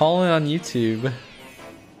my god, calling on YouTube.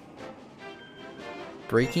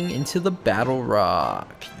 Breaking into the battle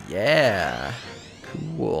rock. Yeah.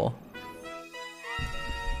 Cool.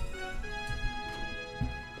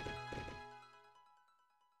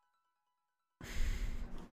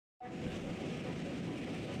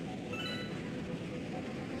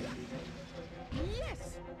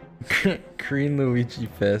 Green Luigi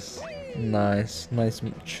piss. Nice. Nice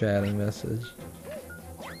chatting message.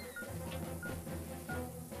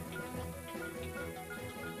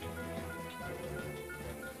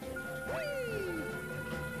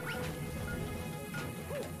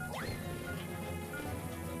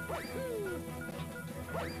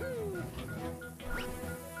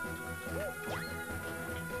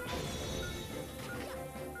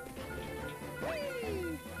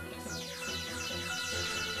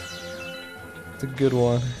 It's a good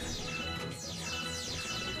one.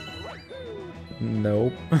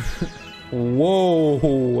 Nope. Whoa,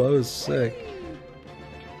 that was sick.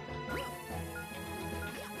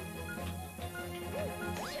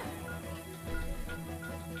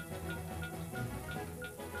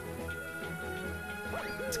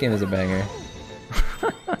 This game is a banger.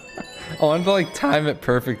 I wanted to like time it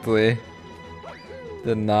perfectly.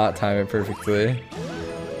 Did not time it perfectly. Are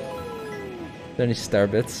there any star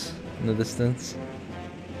bits in the distance?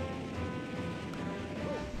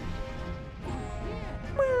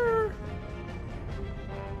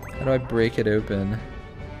 How do I break it open?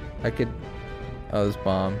 I could... Oh, there's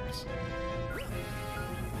bombs.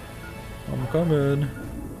 I'm coming.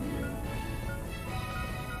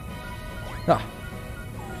 Ah.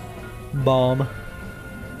 Bomb.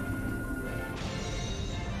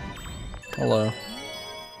 Hello.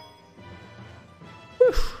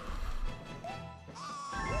 Woo.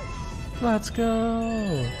 Let's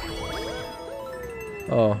go.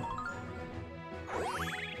 Oh.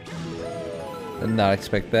 Did not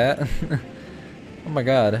expect that. Oh my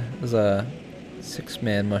god, there's a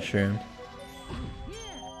 6-man mushroom.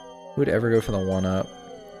 Who would ever go for the 1-up?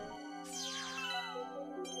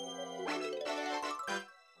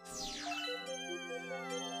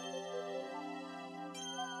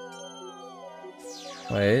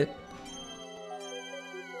 Wait.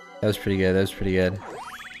 That was pretty good, that was pretty good.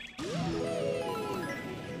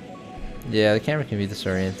 Yeah, the camera can be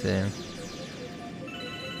disorienting.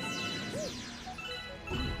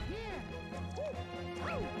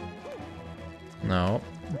 No.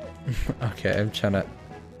 Okay, I'm trying to...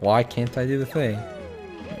 Why can't I do the thing?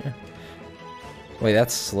 Wait,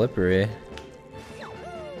 that's slippery.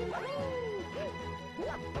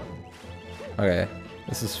 Okay,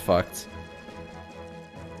 this is fucked.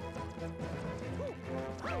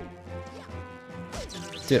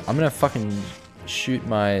 Dude, I'm gonna fucking shoot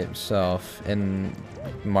myself in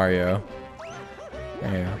Mario.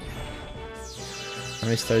 There you go. How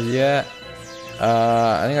many stars you at?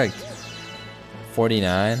 I think like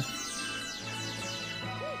 49.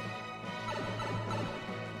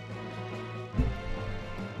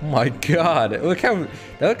 Oh my god, look how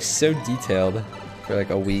that looks so detailed for like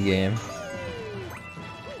a Wii game.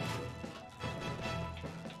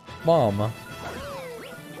 Mom.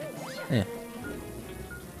 Yeah.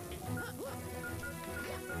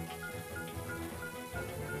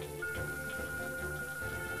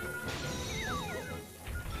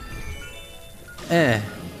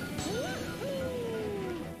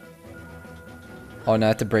 Oh,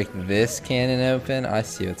 not to break this cannon open? I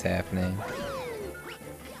see what's happening.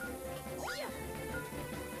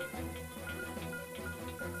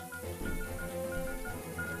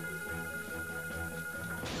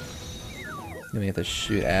 Then we have to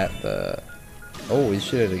shoot at the... Oh, we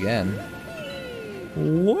shoot it again.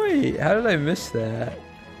 Wait, how did I miss that?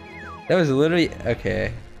 That was literally...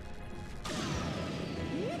 Okay.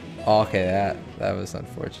 Oh, okay, that was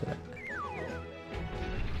unfortunate.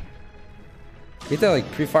 You have to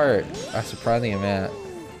like pre-fire a surprising amount.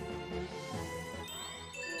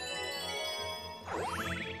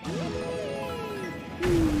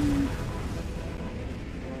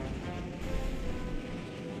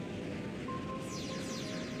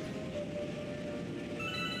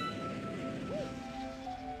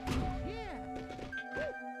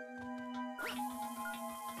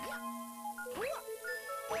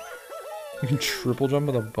 You can triple jump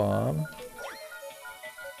with a bomb?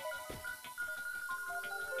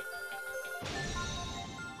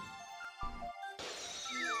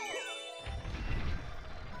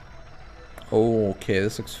 Oh, okay,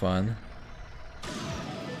 this looks fun.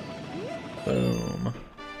 Boom.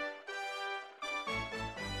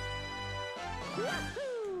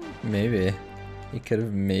 Maybe. He could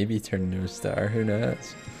have maybe turned into a star, who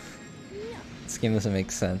knows? This game doesn't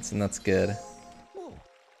make sense, and that's good.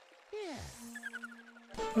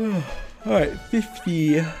 Alright,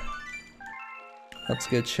 50. Let's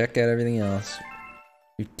go check out everything else.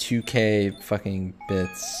 2K fucking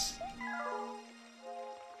bits.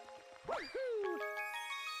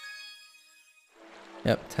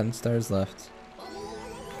 Yep, 10 stars left.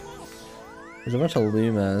 There's a bunch of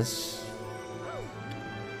Lumas.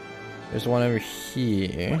 There's one over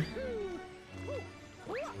here.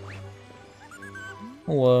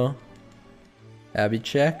 Hello. Abby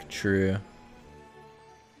check? True.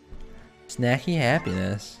 Snacky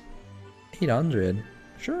happiness. 800.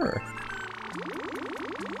 Sure.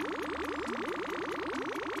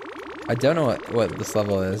 I don't know what this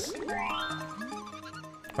level is.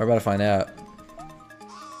 We're about to find out.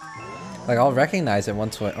 Like, I'll recognize it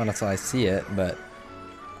once I see it, but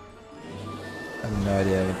I have no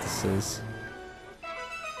idea what this is.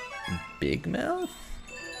 Big Mouth?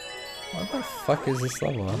 What the fuck is this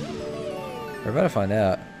level? We're about to find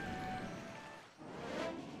out.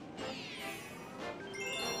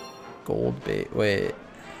 Gold bait. Wait.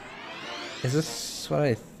 Is this what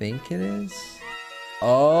I think it is?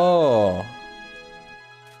 Oh.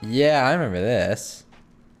 Yeah, I remember this.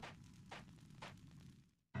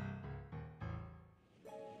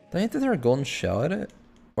 Don't you have to throw a golden shell at it?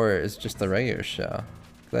 Or is it just the regular shell?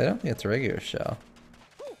 Because I don't think it's a regular shell.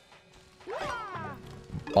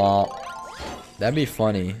 Bonk. That'd be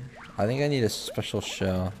funny. I think I need a special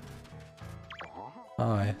shell.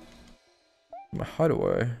 Hi. My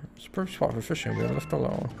hideaway. It's a perfect spot for fishing, but I'm left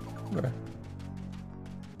alone. Okay.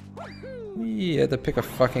 We had to pick a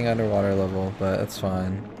fucking underwater level, but that's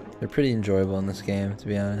fine. They're pretty enjoyable in this game, to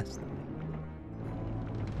be honest.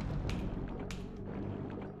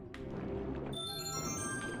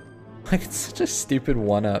 Like, it's such a stupid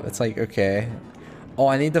one-up. It's like, okay. Oh,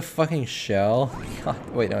 I need the fucking shell? God,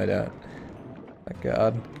 wait, no I don't. Oh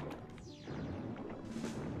god.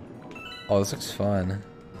 Oh, this looks fun.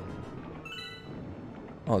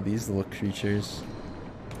 Oh, these little creatures.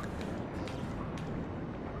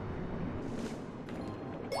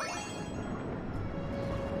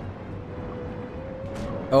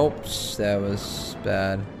 Oops, that was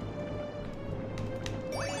bad.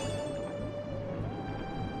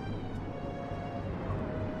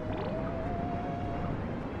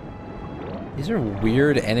 These are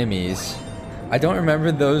weird enemies. I don't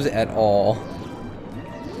remember those at all.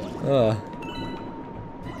 Ugh.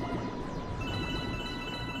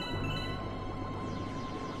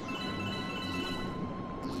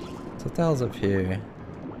 So what the hell's up here?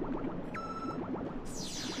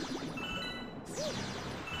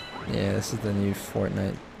 Yeah, this is the new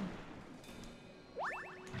Fortnite.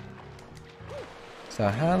 So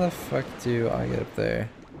how the fuck do I get up there?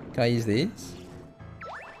 Can I use these?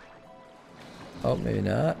 Oh, maybe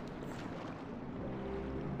not.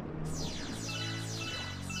 Is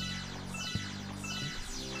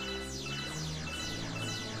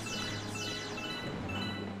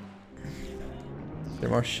there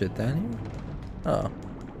more shit down here? Oh.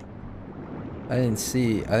 I didn't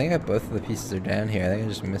see. I think both of the pieces are down here. I think I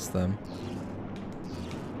just missed them.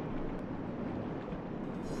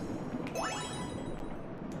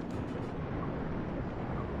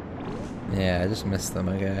 Yeah, I just missed them.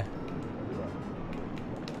 Okay.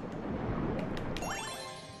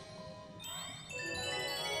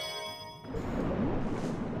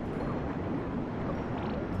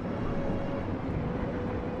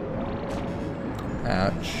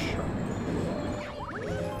 Ouch.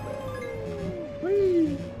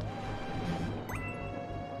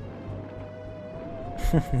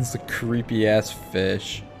 This is a creepy ass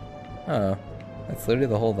fish. Oh, that's literally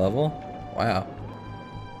the whole level? Wow.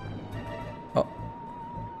 Oh.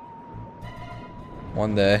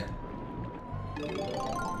 One day.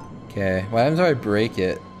 Okay, what happens if I break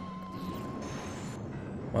it?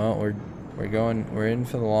 Well, we're in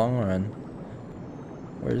for the long run.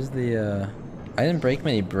 Where's the, I didn't break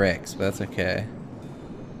many bricks, but that's okay.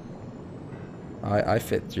 I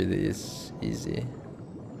fit through these easy.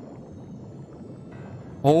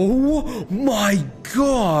 Oh my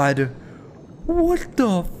god! What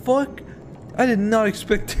the fuck? I did not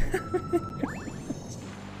expect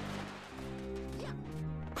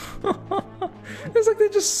It's like they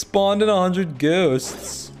just spawned in 100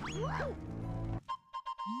 ghosts.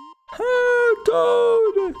 Oh,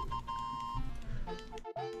 Toad!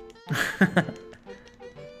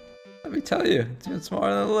 Let me tell you, it's even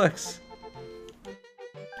smarter than it looks.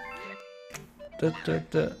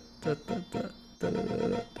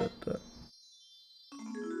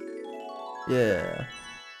 Yeah.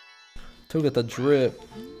 Toad got the drip.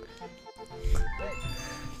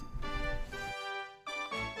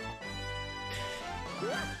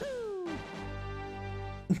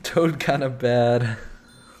 Toad kinda bad.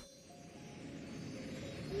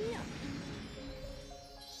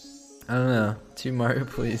 I don't know. 2 Mario,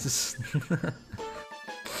 please. I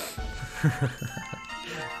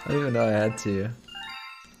don't even know I had to.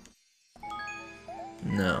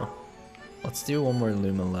 No. Let's do one more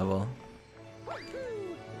Luma level.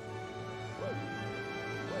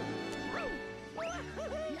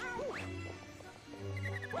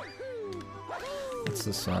 What's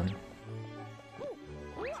this one?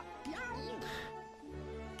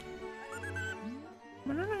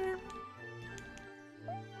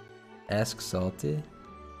 Ask Salty?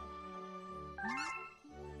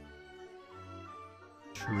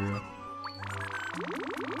 True.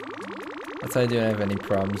 That's how I do when I have any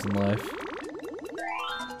problems in life.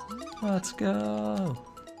 Let's go!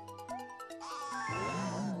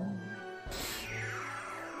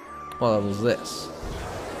 What level is this?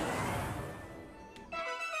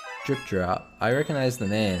 Drip Drop. I recognize the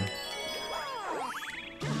name.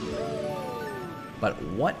 But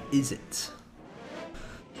what is it?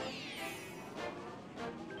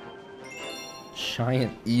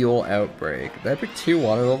 Giant eel outbreak. Did I pick 2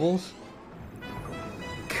 water levels?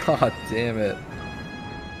 God damn it.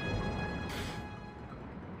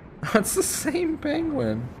 That's the same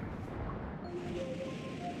penguin.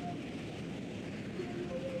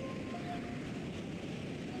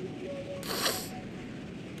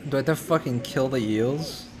 Do I have to fucking kill the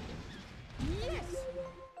eels?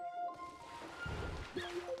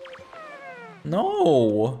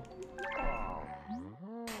 No!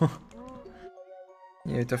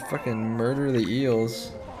 You have to fucking murder the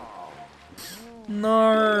eels.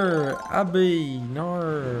 No, Abby,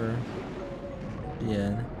 no.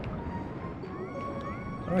 Yeah.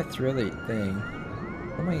 How do I throw the thing?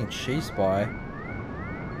 What am I getting chased by?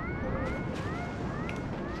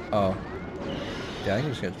 Oh. Yeah, I can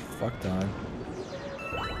just get fucked on.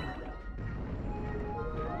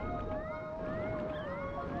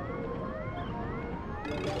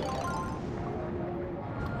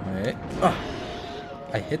 Alright. Oh!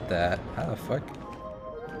 I hit that. How the fuck?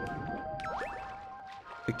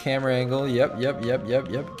 The camera angle. Yep.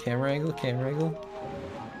 Camera angle. Camera angle.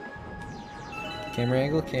 Camera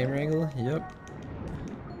angle. Camera angle. Yep.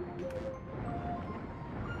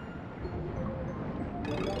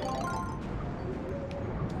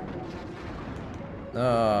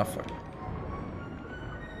 Oh, fuck.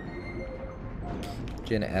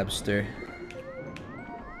 Jenna Abster.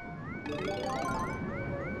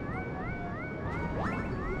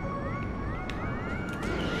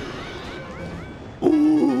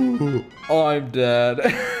 Ooh. Oh, I'm dead.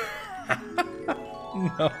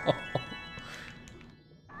 No.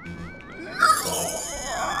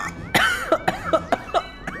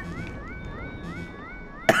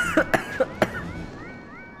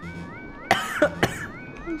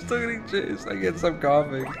 I'm still getting chased. I can't stop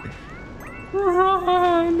coughing.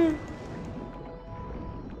 Run!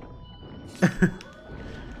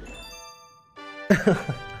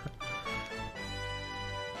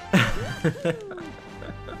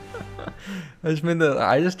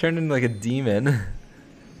 I just turned into like a demon.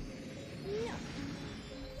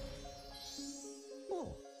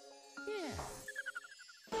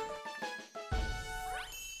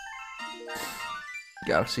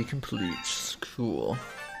 Galaxy complete. Cool.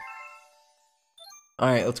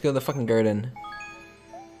 Alright, let's go to the fucking garden.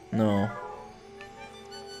 No.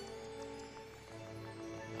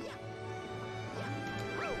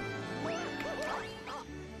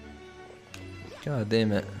 God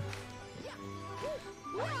damn it.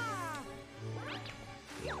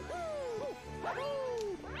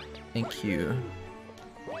 Thank you.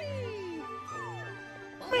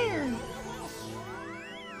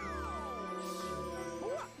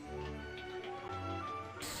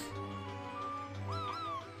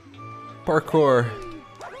 Parkour.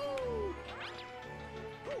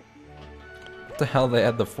 What the hell they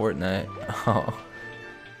add the Fortnite? Oh.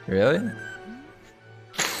 Really?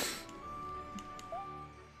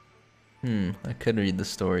 I could read the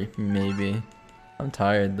story, maybe. I'm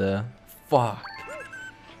tired though. Fuck.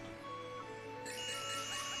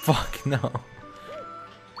 Fuck no.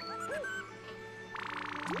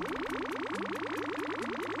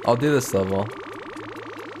 I'll do this level.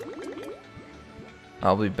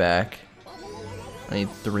 I'll be back. I need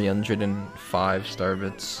 305 star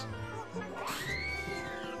bits.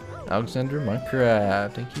 Alexander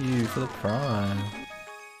Minecraft, thank you for the prime.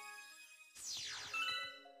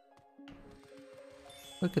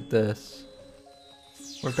 Look at this.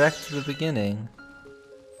 We're back to the beginning.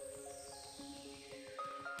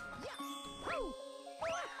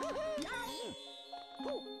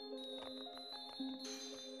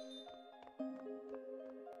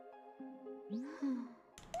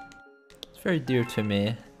 It's very dear to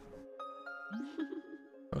me.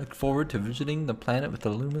 I look forward to visiting the planet with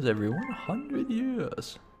the Lumas every 100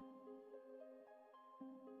 years.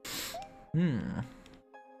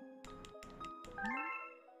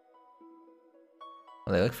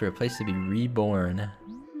 Well, they look for a place to be reborn.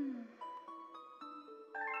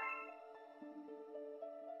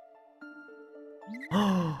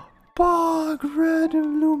 Bog Red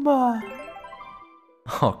Luma!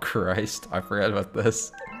 Oh Christ, I forgot about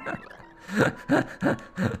this.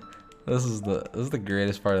 This is the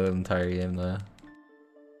greatest part of the entire game though.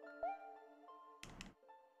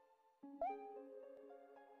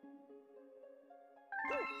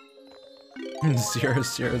 Zero,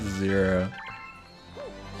 0.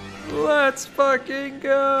 Let's fucking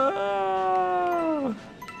go!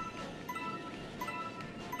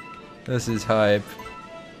 This is hype.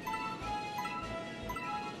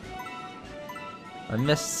 I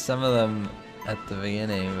missed some of them at the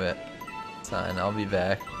beginning, but it's fine. I'll be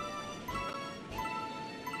back.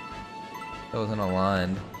 It wasn't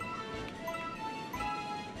aligned.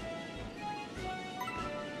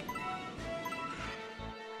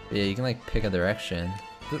 But yeah, you can like pick a direction.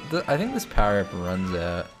 I think this power up runs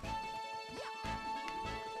out.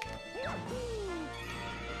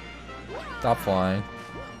 Stop flying.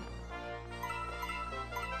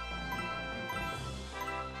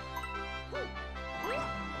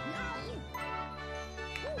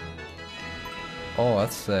 Oh,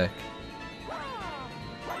 that's sick.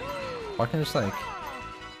 Why can't I just like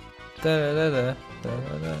da da da da da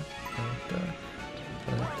da da da.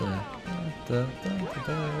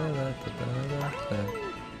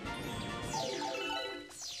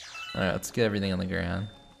 Alright, let's get everything on the ground.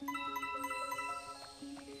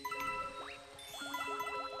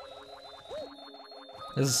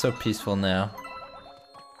 This is so peaceful now.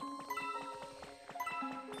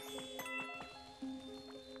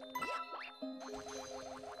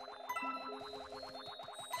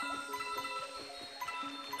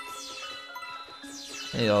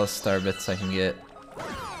 I need all the star bits I can get.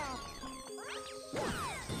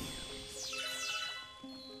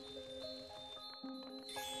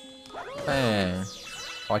 Bang.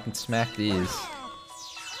 Oh, I can smack these.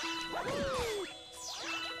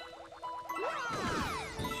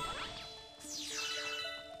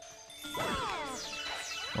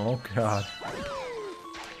 Oh god.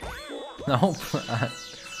 Nope. I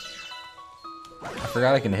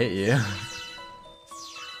forgot I can hit you.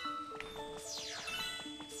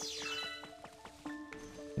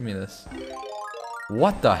 Give me this.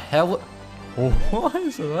 What the hell? What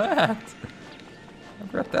is that? I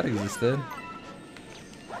forgot that existed.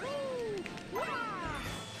 Oh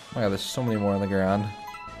my god, there's so many more on the ground.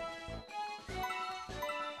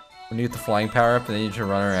 When you get the flying power up, and then you just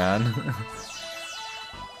run around.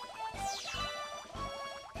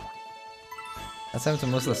 That's happened to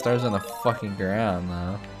most of the stars on the fucking ground,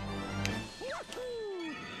 though.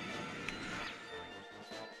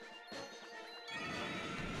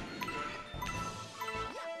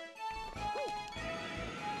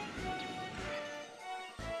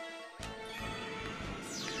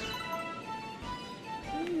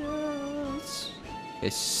 Yes. Okay,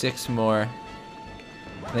 6 more.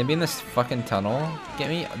 Can they be in this fucking tunnel? Get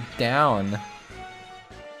me down.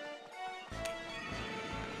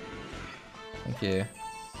 Thank you.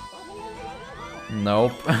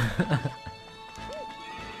 Nope.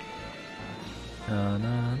 No, no,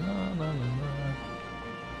 no, no, no, no.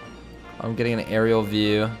 I'm getting an aerial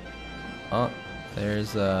view. Oh,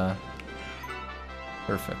 there's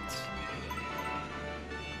perfect.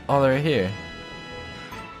 Oh, they're right here.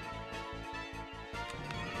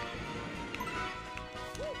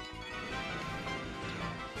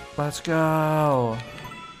 Let's go.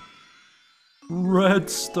 Red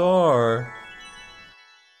star.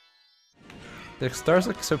 The stars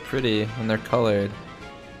look so pretty when they're colored.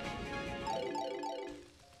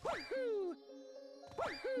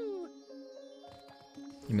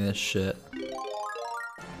 Give me this shit.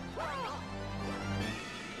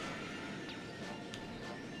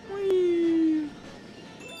 Whee!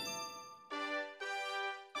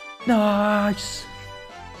 Nice!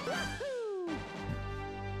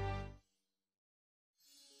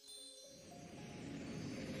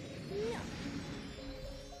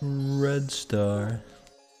 Red star.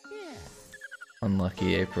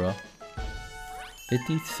 Unlucky April.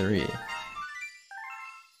 53.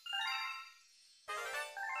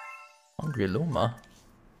 Hungry Luma.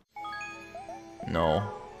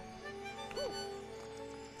 No.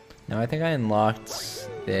 No, I think I unlocked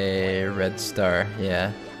the red star,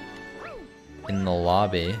 yeah. In the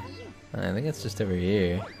lobby. I think it's just over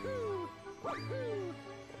here. Look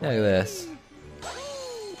at this.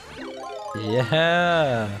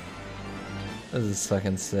 Yeah! This is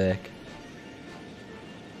fucking sick.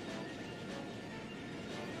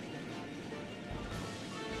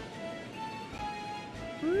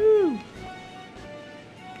 Woo!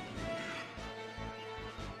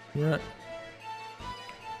 Yeah.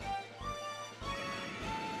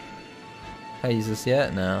 Can I use this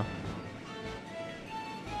yet? No.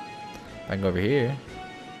 I can go over here.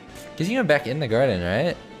 Cause you can go back in the garden,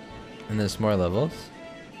 right? And there's more levels.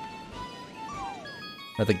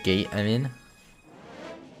 Or the gate, I mean.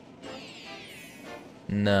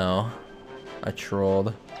 No. I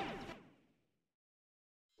trolled.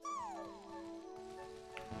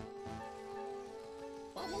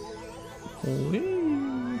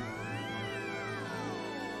 Whee.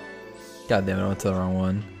 God damn it, I went to the wrong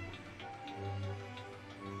one.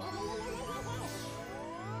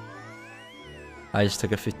 I just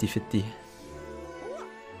took a 50-50.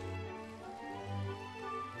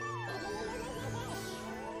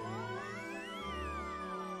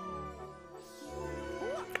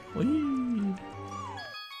 Whee!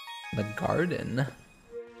 The garden.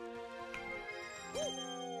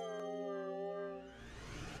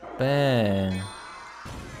 Bang.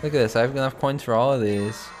 Look at this, I have enough coins for all of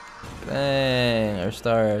these. Bang, or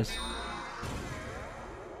stars.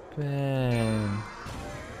 Bang.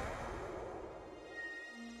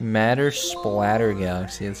 Matter Splatter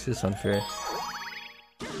Galaxy, this is unfair.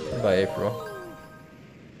 By April.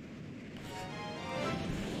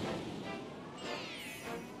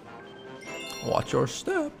 Watch your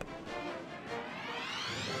step.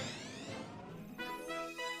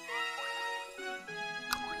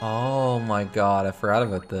 Oh my god, I forgot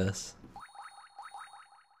about this.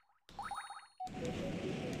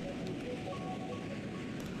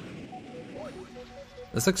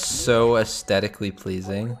 This looks so aesthetically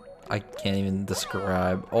pleasing. I can't even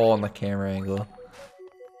describe. Oh, on the camera angle.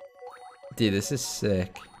 Dude, this is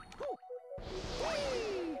sick.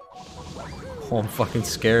 Oh, I'm fucking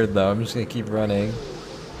scared though. I'm just gonna keep running.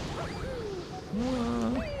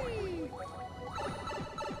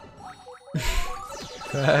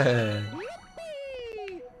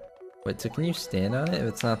 Wait, so can you stand on it if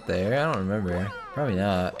it's not there? I don't remember. Probably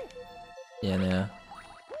not. Yeah, no.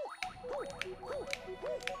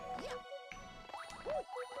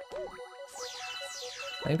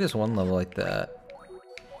 I think there's one level like that.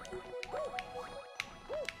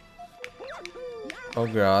 Oh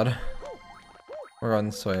god. We're on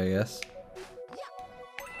this way, I guess.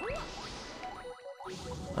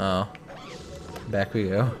 Oh. Back we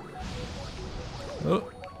go. Oh.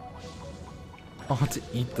 I want to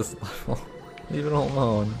eat this level. Leave it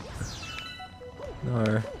alone.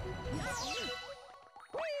 No.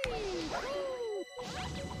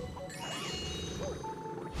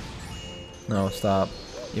 No, stop.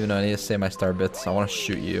 Even though I need to save my star bits, I want to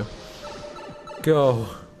shoot you. Go.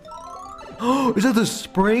 Oh, is that the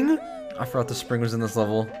spring? I forgot the spring was in this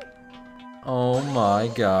level. Oh my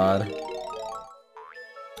god.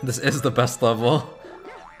 This is the best level.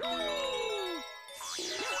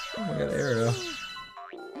 Oh my god, arrow.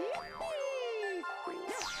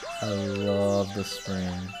 I love the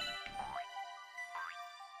spring.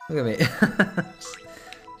 Look at me.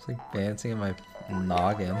 Just like dancing in my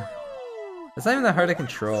noggin. It's not even that hard to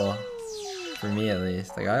control. For me at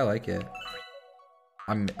least. Like I like it.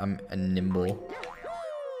 I'm a nimble.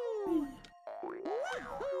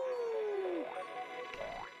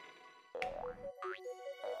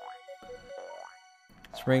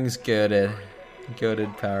 Spring's goated.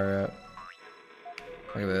 Goated power up.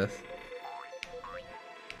 Look at this.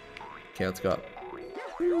 Okay, let's go up.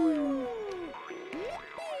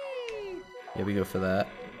 Yeah, we go for that.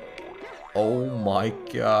 Oh my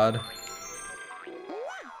god.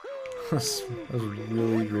 That was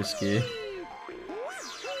really risky.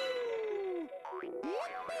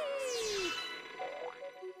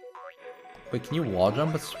 Wait, can you wall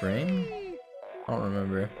jump with spring? I don't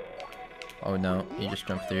remember. Oh no, you just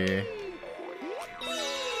jump through here.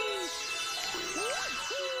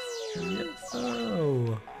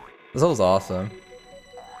 Oh, this was awesome.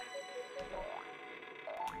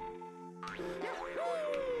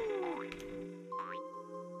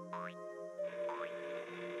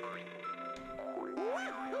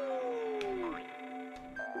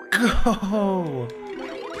 Go!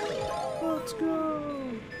 Let's go!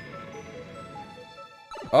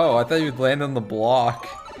 Oh, I thought you'd land on the block.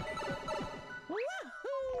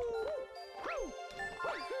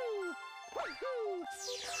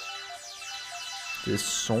 There's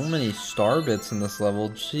so many star bits in this level.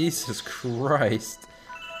 Jesus Christ.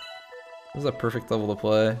 This is a perfect level to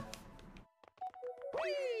play.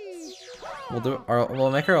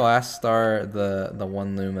 We'll make our last star the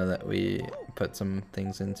one Luma that we put some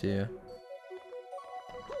things into.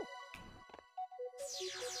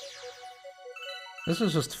 This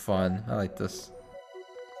was just fun. I like this.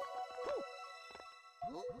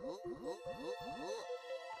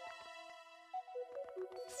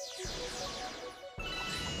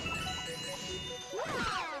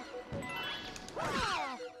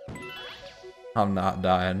 I'm not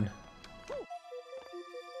dying.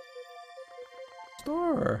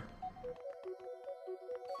 Star.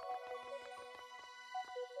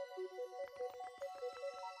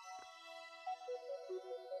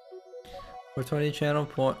 We're 20 channel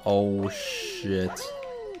point. Oh shit.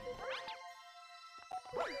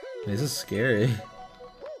 This is scary.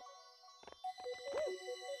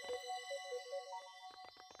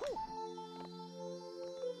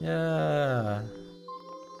 Yeah.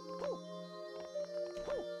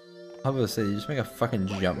 I was gonna say, you just make a fucking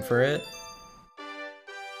jump for it.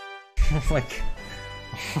 Like,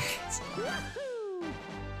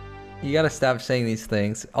 you gotta stop saying these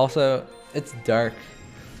things. Also, it's dark.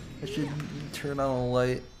 I should turn on a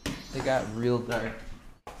light. It got real dark.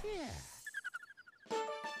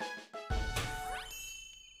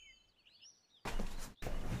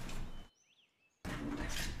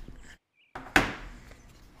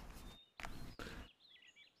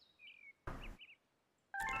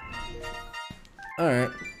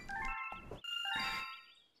 Alright.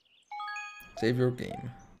 Save your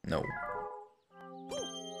game. No.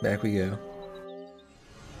 Back we go.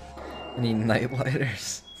 I need night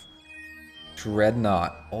lighters.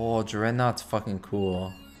 Dreadnought. Oh, Dreadnought's fucking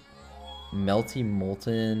cool. Melty,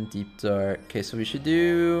 Molten, Deep Dark. Okay, so we should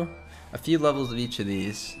do a few levels of each of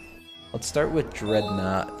these. Let's start with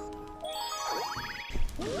Dreadnought.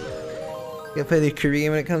 Gonna play the Kirby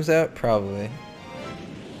game when it comes out? Probably.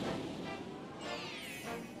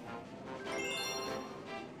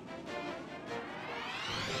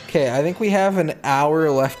 Okay, I think we have an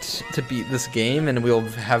hour left to beat this game, and we'll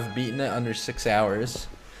have beaten it under 6 hours.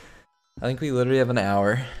 I think we literally have an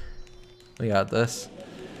hour. We got this.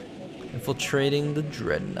 Infiltrating the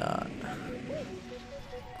Dreadnought.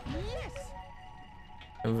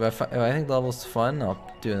 If I think the level's fun,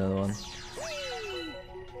 I'll do another one.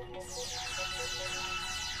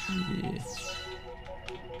 Yeah.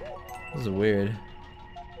 This is weird.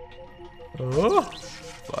 Oh!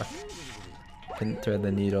 Fuck. Couldn't thread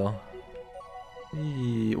the needle.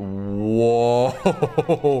 Whoa!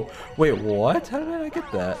 Wait, what? How did I not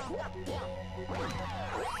get that?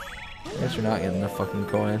 I guess you're not getting a fucking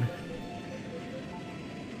coin.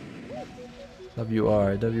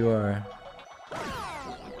 WR, WR.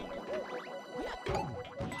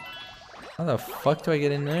 How the fuck do I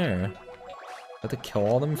get in there? I have to kill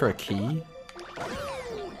all of them for a key?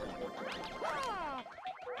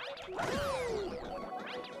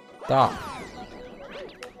 Stop.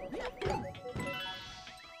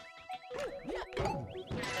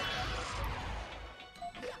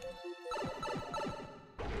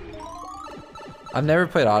 I've never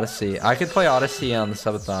played Odyssey. I could play Odyssey on the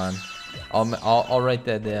subathon. I'll write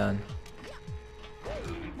that down.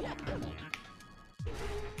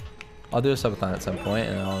 I'll do a subathon at some point,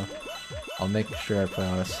 and I'll make sure I play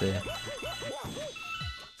Odyssey.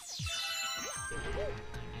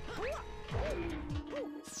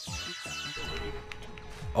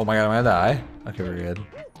 Oh my god, am I gonna die? Okay, we're good.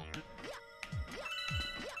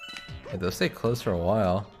 Hey, they'll stay close for a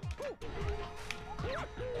while.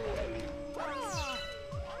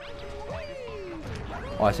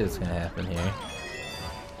 Oh, I see what's gonna happen here.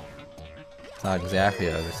 It's not exactly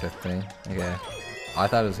what I was expecting. Okay. I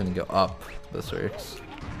thought it was gonna go up. This works.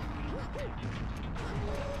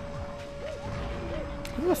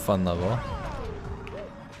 This is a fun level.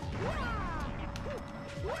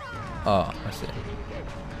 Oh, I see.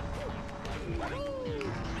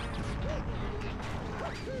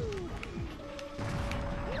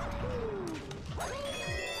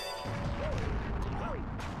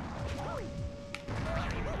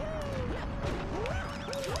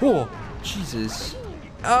 Oh, Jesus.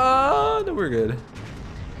 Ah, no, we're good.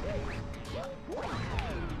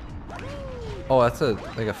 Oh, that's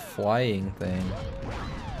like a flying thing.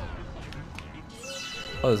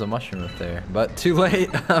 Oh, there's a mushroom up there, but too late.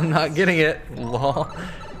 I'm not getting it. Lol.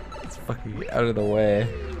 It's fucking out of the way.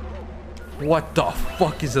 What the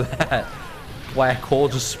fuck is that? Black hole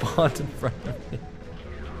just spawned in front of me.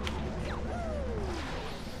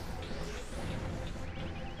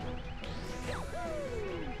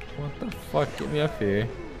 What the fuck? Get me up here.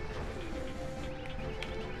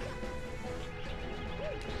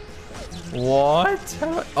 What?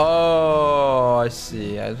 Oh, I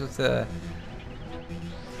see. I was supposed to...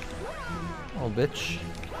 Oh, bitch.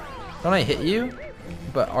 Don't I hit you?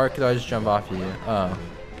 But Arc, do I just jump off of you? Oh.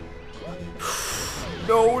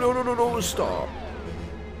 No, no, no, no, no, stop.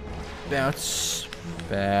 Bounce.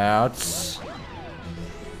 Bounce.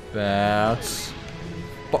 Bounce.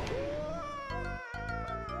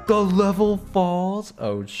 The level falls?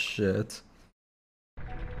 Oh, shit.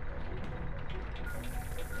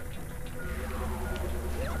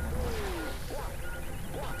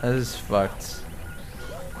 That is fucked.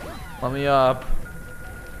 Let me up.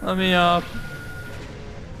 Let me up.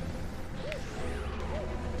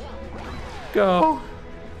 Go.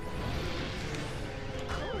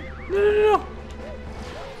 No, no, no.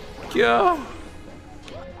 Go.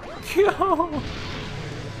 Go.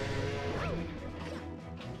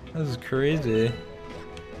 This is crazy.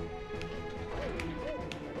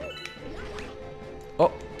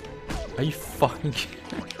 Oh. Are you fucking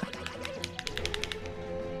kidding?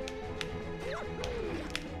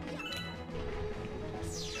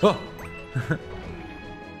 Oh!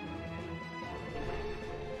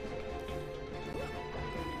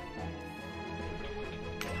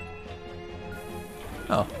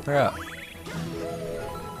 Oh, they're up.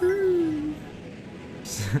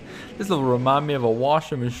 This will remind me of a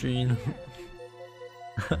washing machine.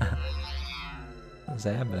 What's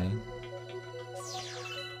happening?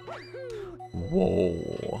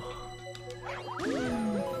 Whoa.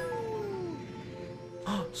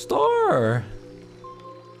 Star!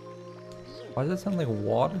 Why does it sound like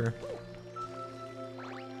water?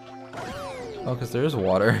 Oh, because there is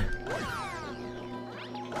water.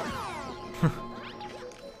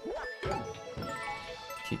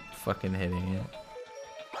 Keep fucking hitting it.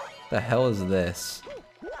 The hell is this?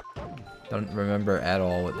 Don't remember at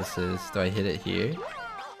all what this is. Do I hit it here?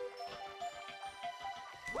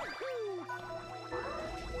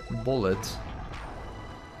 Bullet.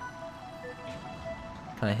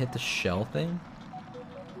 Can I hit the shell thing?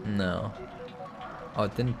 No. Oh,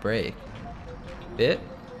 it didn't break. It?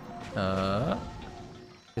 So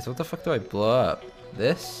what the fuck do I blow up?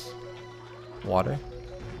 This? Water?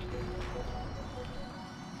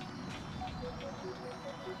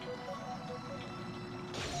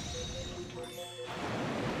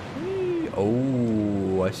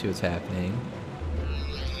 Oh, I see what's happening.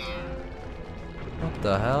 What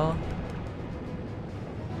the hell?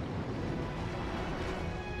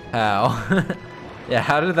 How? Yeah,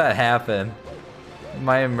 how did that happen?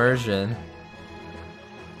 My immersion.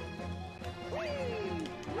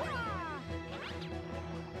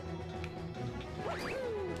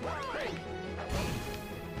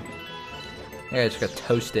 Yeah, I just got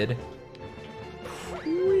toasted.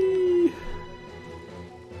 Whee!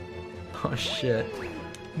 Oh shit.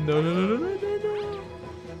 No, no, no, no, no, no, no.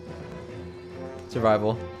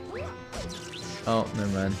 Survival. Oh, never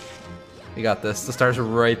mind. We got this. The stars are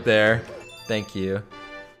right there. Thank you.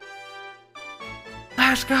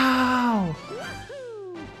 Let's go!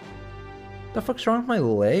 The fuck's wrong with my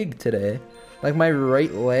leg today? Like my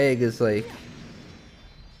right leg is like,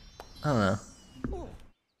 I don't know.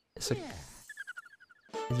 It's like,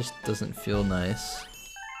 it just doesn't feel nice.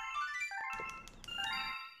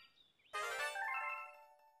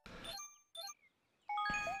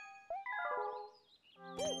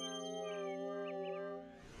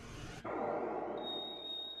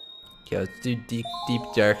 Okay, let's do Deep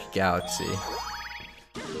Dark Galaxy.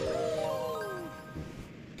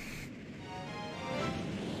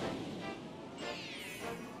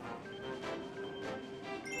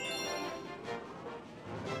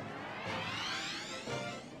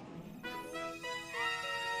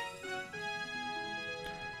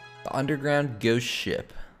 The underground ghost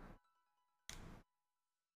ship.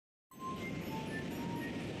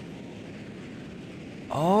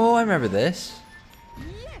 Oh, I remember this.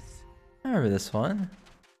 I remember this one.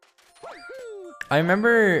 I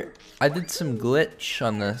remember I did some glitch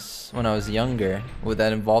on this when I was younger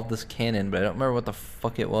that involved this cannon, but I don't remember what the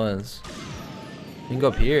fuck it was. You can go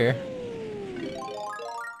up here.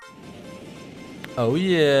 Oh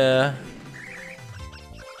yeah.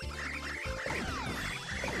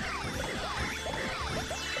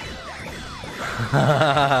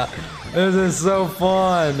 This is so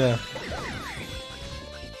fun.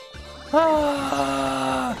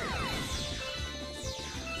 Ah.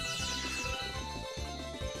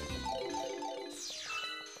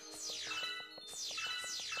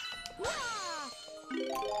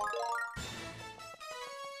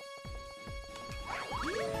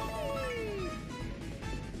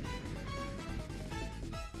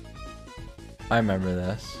 I remember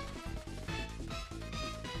this.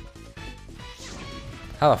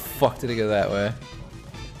 How the fuck did it go that way?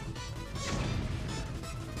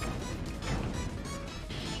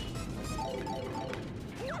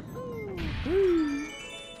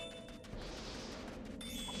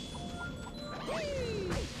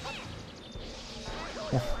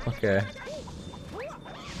 Okay.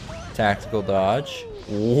 Tactical dodge.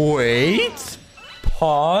 Wait!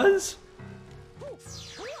 Pause?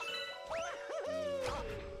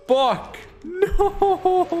 Fuck!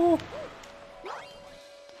 No!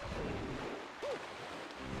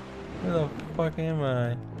 Where the fuck am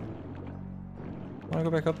I? I wanna go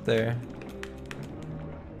back up there.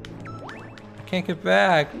 I can't get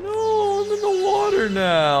back. No, I'm in the water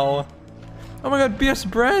now. Oh my god, BS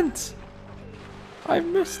Brent! I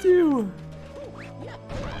missed you!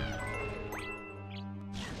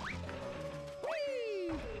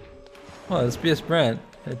 Well, it's BS Brent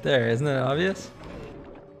right there, isn't it obvious?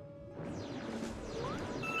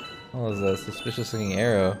 What is that suspicious looking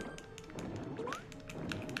arrow?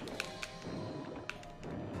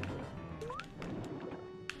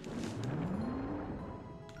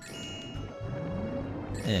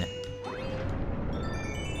 Yeah,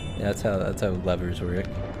 that's how levers work.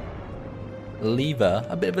 Lever,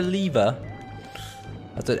 a bit of a lever.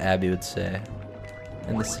 That's what Abby would say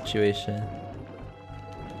in this situation.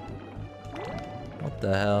 What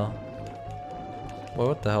the hell? Boy,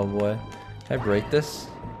 what the hell, boy? Can I break this?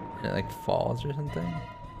 And it like falls or something?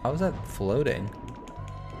 How is that floating?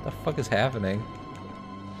 What the fuck is happening?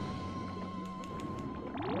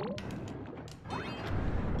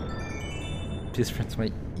 Peace friend's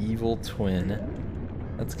my evil twin.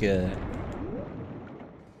 That's good.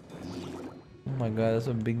 Oh my god, that's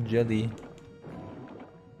a big jelly.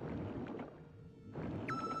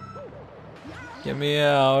 Get me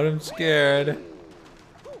out, I'm scared.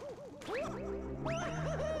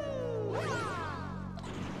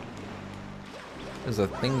 There's a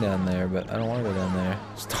thing down there, but I don't want to go down there.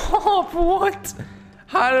 Stop! What?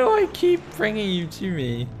 How do I keep bringing you to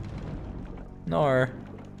me? Nor.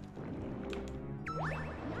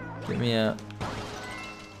 Get me out.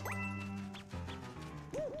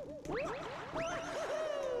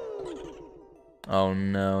 Oh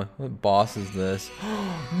no, what boss is this?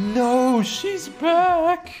 No, she's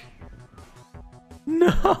back!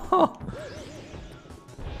 No!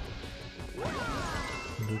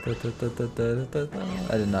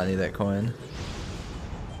 I did not need that coin.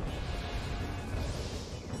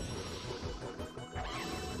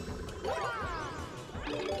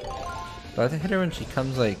 Do I have to hit her when she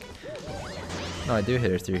comes like... No, I do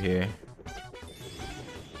hit her through here.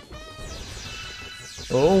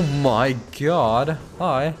 Oh my god.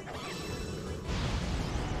 Hi.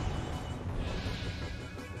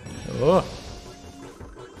 Oh.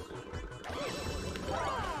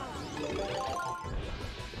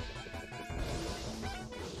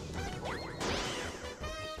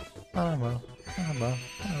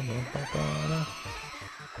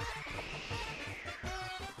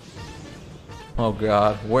 Oh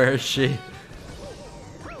god, where is she?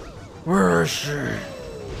 Where is she?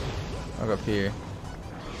 I'll go up here.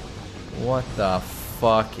 What the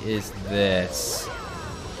fuck is this?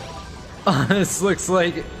 This looks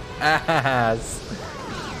like ass.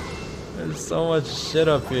 There's so much shit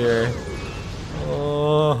up here.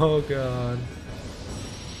 Oh god.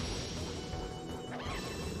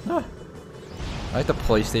 Ah. I like the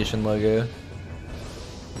PlayStation logo.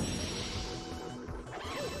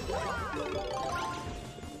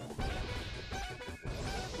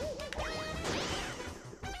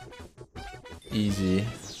 Easy.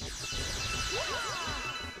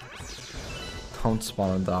 Don't spawn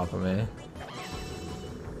on top of me.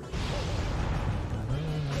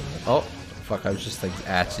 Oh, fuck, I was just like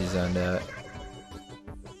actually zoned out.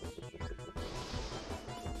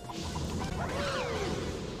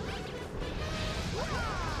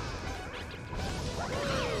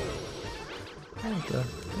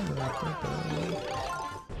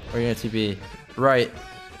 Where are you gonna TP? Right.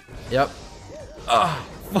 Yep. Ah,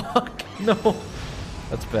 fuck. No.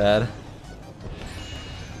 That's bad.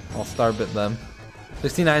 I'll star bit them.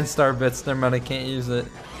 69 star bits, never mind, I can't use it.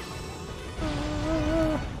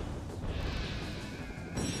 I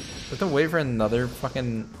have to wait for another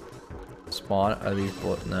fucking spawn. Are these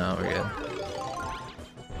no, we're good.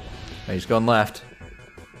 He's going left.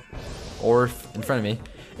 Or in front of me.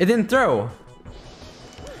 It didn't throw!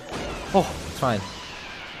 Oh, it's fine.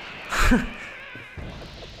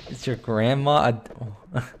 It's your grandma.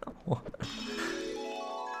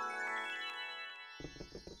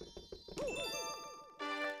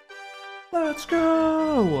 Let's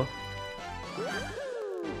go!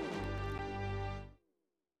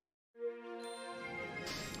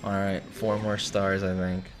 Alright, 4 more stars, I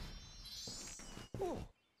think.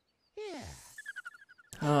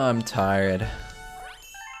 Oh, I'm tired. I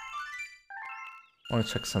want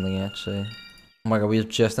to check something actually. Oh my god, we have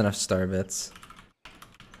just enough star bits.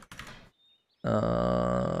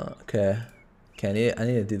 Okay. Okay, I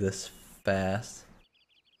need to do this fast.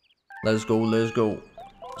 Let's go, let's go.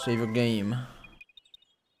 Save a game.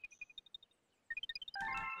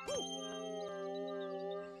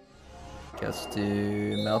 Let's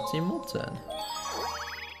do Melty Molten.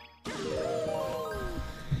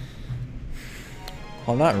 Well,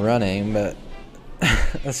 I'm not running, but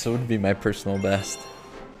this would be my personal best.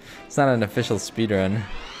 It's not an official speedrun.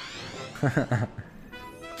 The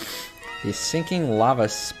Sinking Lava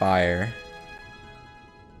Spire.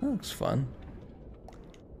 That looks fun.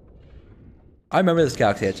 I remember this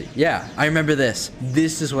galaxy actually. Yeah, I remember this.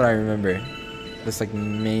 This is what I remember. This like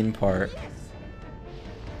main part.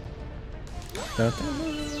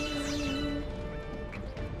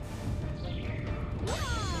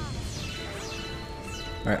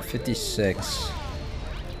 Alright, 56.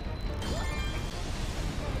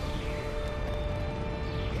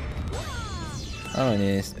 don't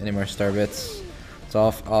need any more star bits. It's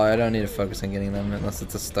off. Oh, I don't need to focus on getting them unless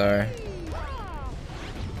it's a star.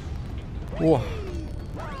 Whoa.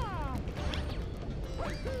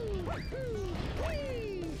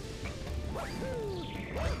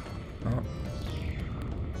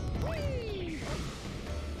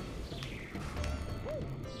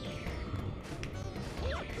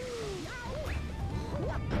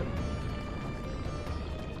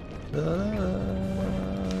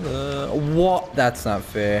 What? That's not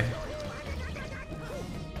fair.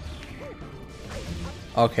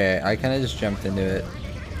 Okay, I kind of just jumped into it.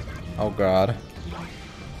 Oh god.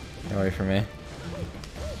 Get away from me.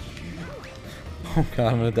 Oh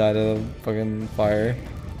god, I'm gonna die to the fucking fire.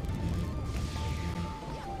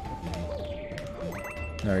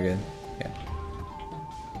 No, we're good. Okay.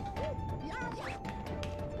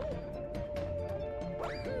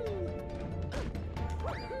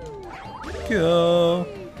 Go.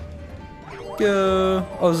 Go.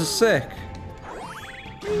 Oh, this is sick.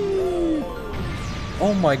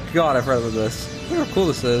 Oh my god, I've heard about this. Look how cool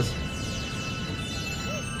this is.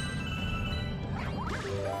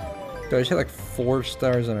 God, I just hit like 4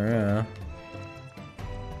 stars in a row.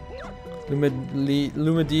 Luma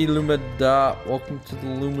D, Luma Da. Welcome to the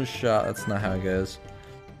Luma shot. That's not how it goes.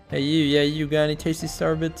 Hey you, yeah, you got any tasty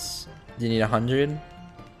star bits? Do you need 100?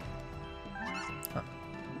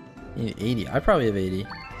 You need 80. I probably have 80.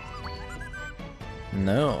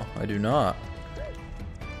 No, I do not.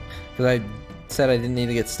 Because I said I didn't need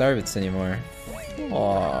to get star bits anymore.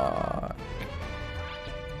 Fuck.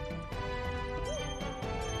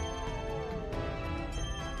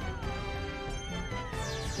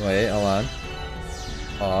 Wait, hold on.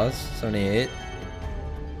 Pause. 78.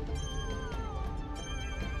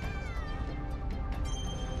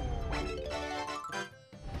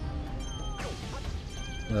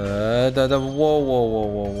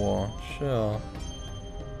 Whoa. Chill.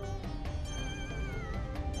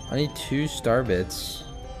 I need 2 star bits.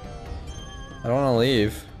 I don't want to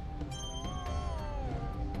leave.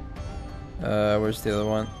 Where's the other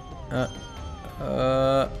one?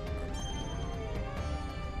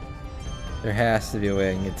 There has to be a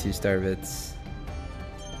way I can get 2 star bits.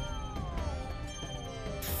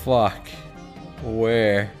 Fuck.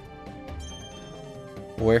 Where?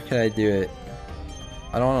 Where can I do it?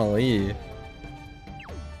 I don't want to leave.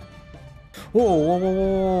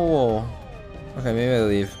 Whoa. Okay, maybe I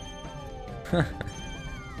leave.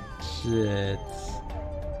 Shit.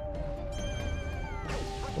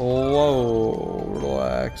 Whoa.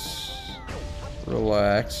 Relax.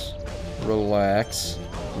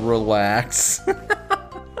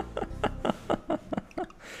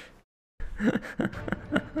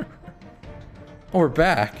 Oh, we're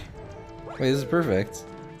back. Wait, this is perfect.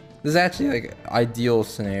 This is actually like ideal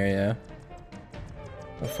scenario.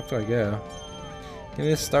 Where the fuck do I go? Give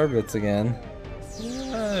me the star bits again.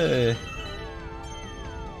 Yay.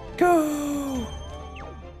 Go!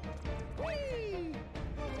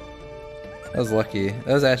 That was lucky.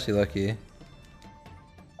 That was actually lucky.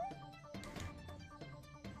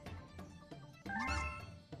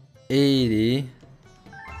 $80.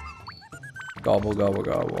 Gobble.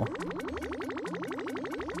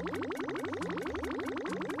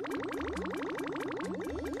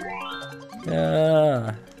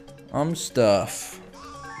 Yeah, stuff.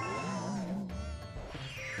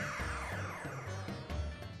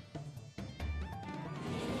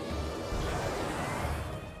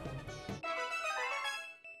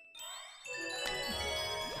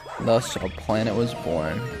 Thus a planet was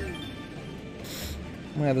born.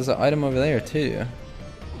 Oh yeah, there's an item over there too.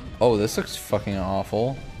 Oh, this looks fucking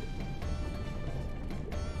awful.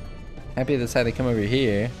 Happy this had to come over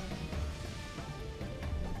here.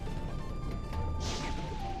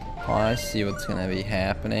 Oh, I see what's gonna be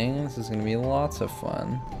happening. This is gonna be lots of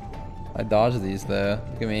fun. I dodged these though.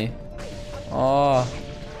 Look at me. Oh,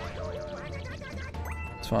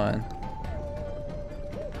 it's fine.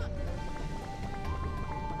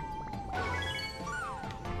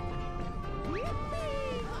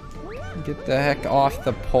 Get the heck off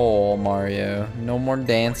the pole, Mario. No more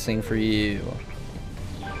dancing for you.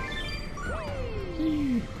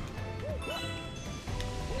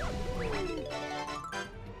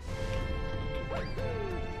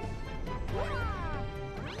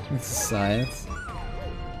 It's science.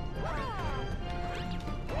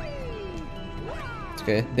 It's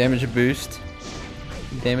okay. Damage a boost.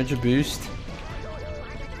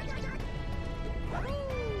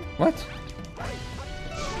 What?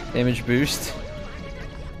 Damage boost?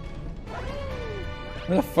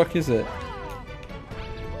 Where the fuck is it?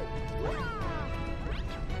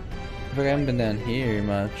 I haven't been down here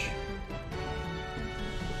much.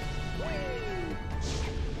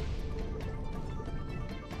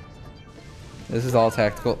 This is all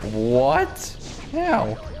tactical. What?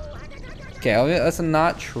 How? Okay, let's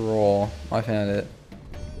not troll. Oh, I found it.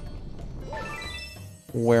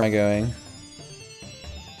 Where am I going?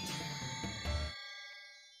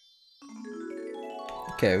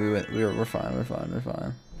 Okay, we're fine, we're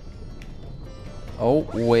fine. Oh,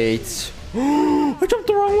 wait. I jumped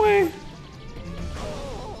the wrong way!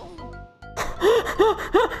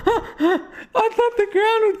 I thought the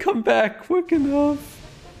ground would come back quick enough.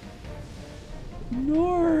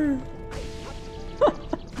 No.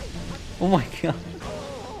 Oh my god.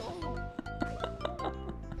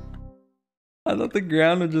 I thought the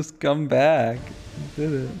ground would just come back. It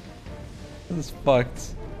didn't. This is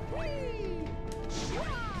fucked.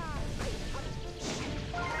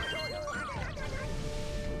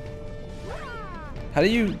 How do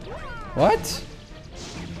you... What?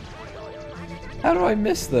 How do I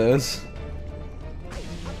miss those?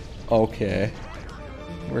 Okay.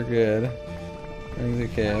 We're good.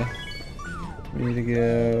 Everything's okay. We need to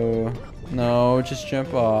go... No, just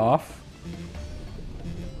jump off.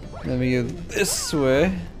 Then we go this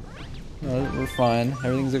way. No, we're fine.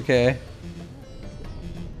 Everything's okay.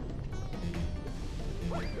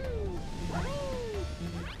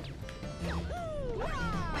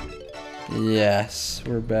 Yes,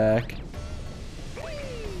 we're back.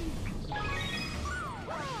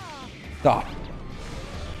 Stop.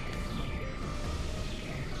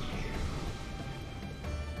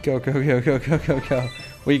 Go, go, go, go, go, go, go.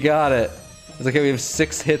 We got it. It's okay, we have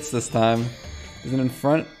 6 hits this time. Is it in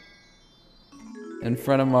front? In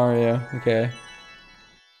front of Mario. Okay.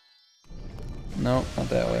 No, not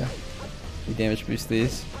that way. We damage boost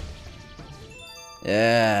these.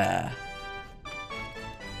 Yeah.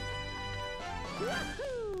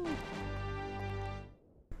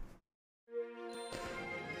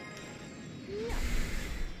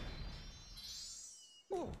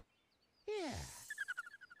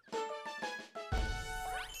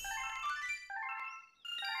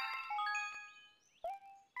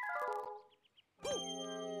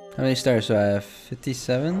 How many stars do I have?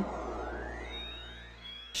 57?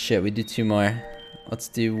 Shit, we do 2 more. Let's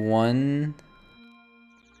do 1.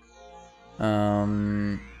 I'll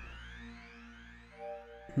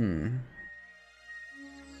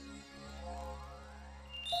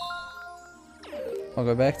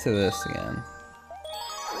go back to this again.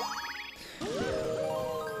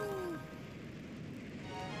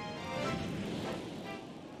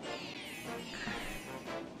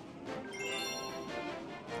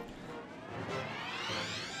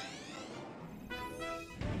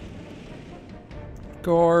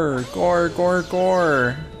 Gore, gore, gore,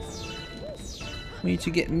 gore. We need to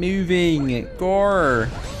get moving. Gore.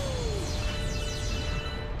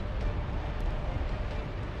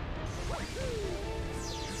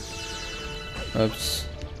 Oops.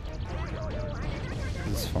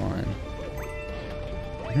 This is fine.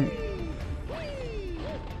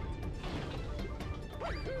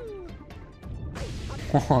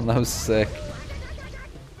 Oh, that was sick.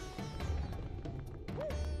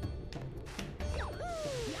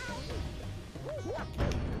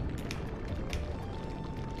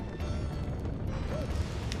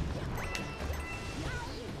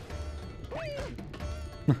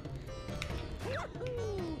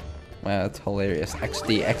 Wow, that's hilarious.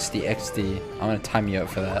 XD, XD, XD. I'm gonna time you out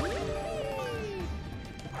for that.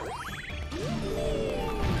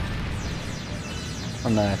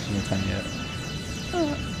 I'm not actually gonna time you out.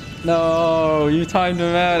 No, you timed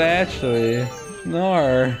him out actually.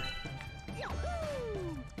 No.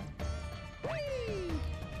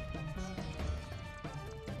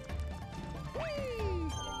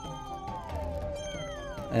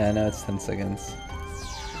 Yeah, no, it's 10 seconds.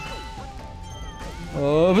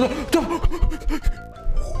 Oh, what the fuck?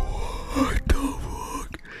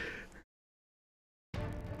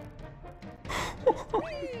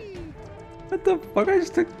 What the fuck? I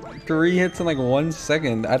just took 3 hits in like 1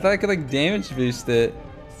 second. I thought I could like damage boost it.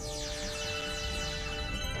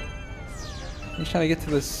 I'm just trying to get to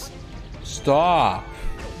this. Stop!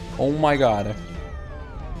 Oh my god.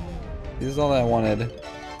 This is all I wanted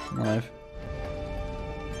in life.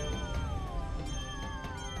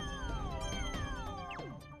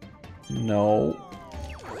 No.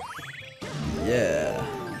 Yeah.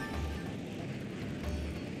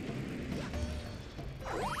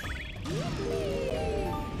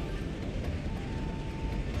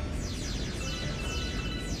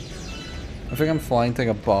 I think I'm flying to like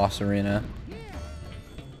a boss arena.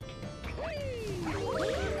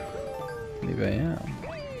 Maybe I am.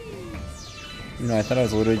 You know, I thought I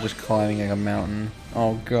was literally just climbing like a mountain.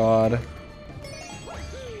 Oh god.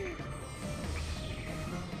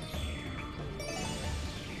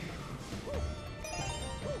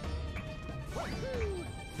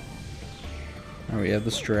 we have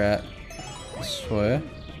the strat. This way.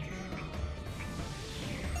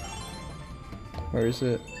 Where is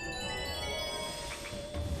it?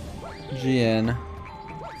 GN.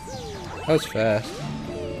 That was fast.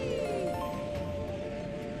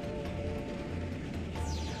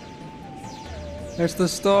 There's the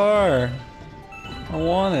star! I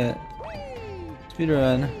want it.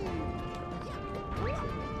 Speedrun.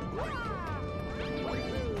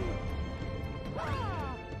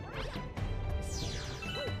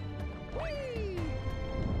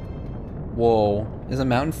 Whoa. Is a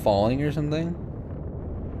mountain falling or something?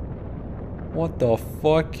 What the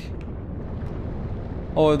fuck?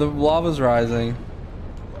 Oh, the lava's rising.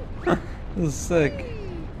 This is sick.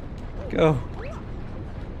 Go.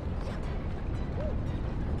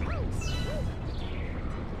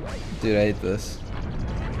 Dude, I hate this.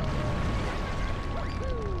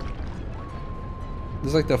 This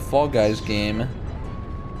is like the Fall Guys game.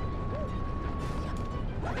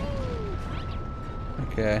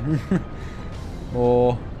 Okay.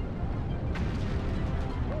 Oh.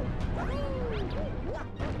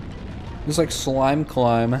 This is like slime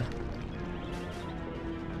climb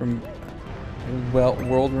from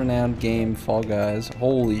world-renowned game Fall Guys.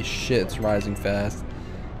 Holy shit, it's rising fast.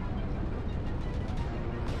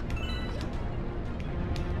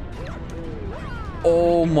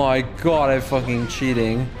 Oh my god, I'm fucking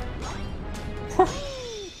cheating.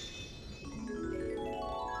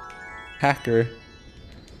 Hacker.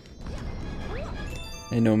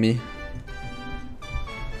 They know me.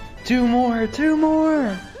 Two more! Two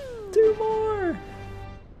more! Two more!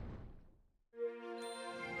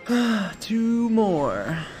 Two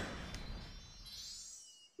more.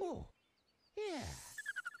 Oh, yeah.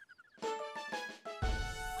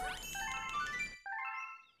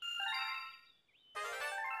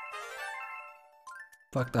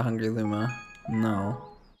 Fuck the Hungry Luma. No.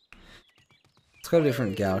 Let's go to a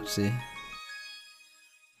different galaxy.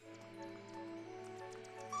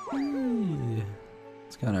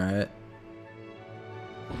 It's kinda alright.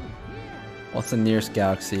 What's the nearest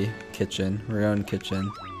galaxy? Kitchen. We're going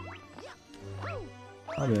kitchen.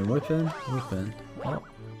 I've been whipping, whipping. Oh,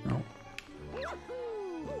 no.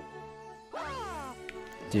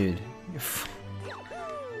 Dude.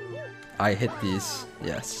 I hit these.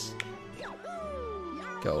 Yes.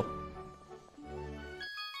 Go.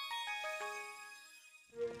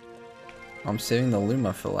 I'm saving the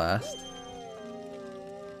Luma for last.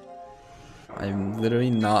 I'm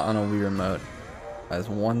literally not on a Wii remote. There's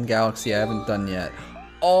one galaxy I haven't done yet.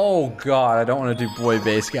 Oh god, I don't want to do Boy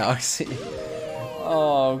Base Galaxy.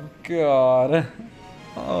 Oh god.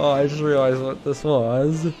 Oh, I just realized what this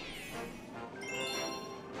was.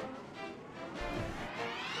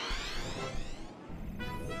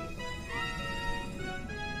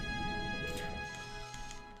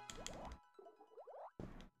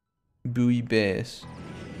 Bowie Base.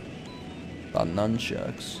 The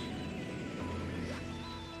nunchucks.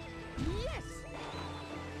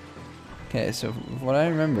 Okay, so what I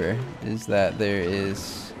remember is that there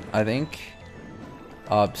is, I think,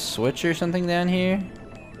 a switch or something down here?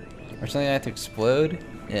 Or something I have to explode?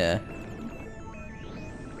 Yeah.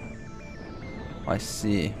 I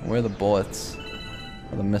see. Where are the bullets?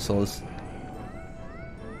 Or the missiles?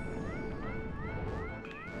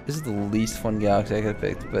 This is the least fun galaxy I could have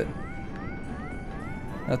picked, but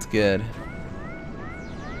that's good.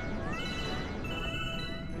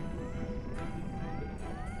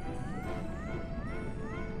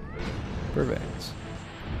 Perfect.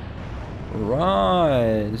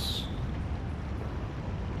 Rise.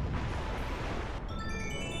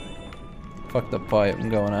 Fuck the pipe, I'm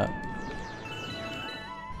going up.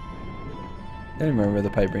 I don't remember where the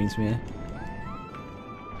pipe brings me.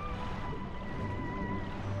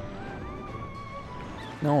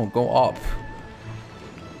 No, go up.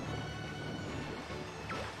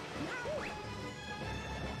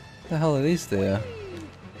 What the hell are these there?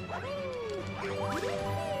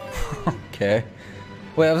 Okay.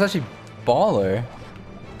 Wait, I was actually baller.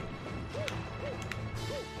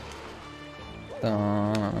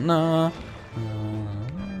 Da-na.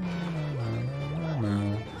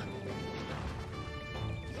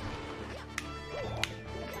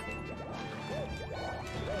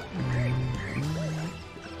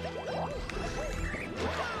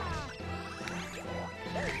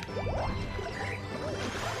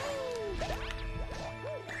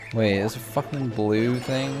 Wait, is a fucking blue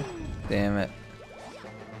thing? Damn it.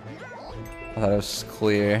 I thought it was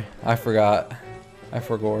clear. I forgot. I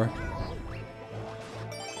forgot.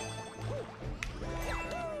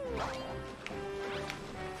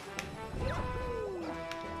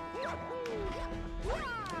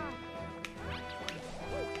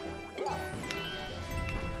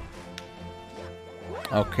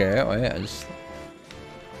 Okay, wait, I just...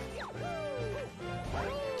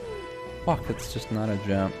 Fuck, it's just not a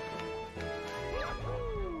jump.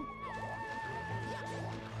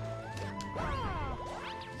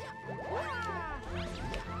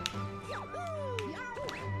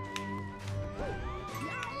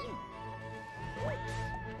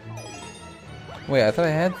 Wait, I thought I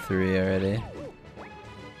had 3 already.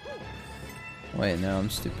 Wait, no, I'm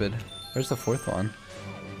stupid. Where's the 4th one?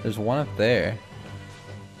 There's one up there.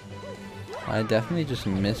 I definitely just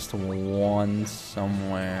missed one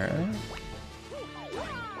somewhere.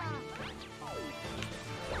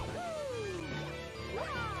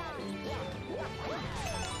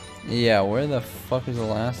 Yeah, where the fuck is the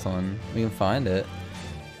last one? We can find it.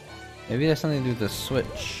 Maybe it has something to do with the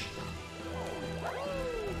switch.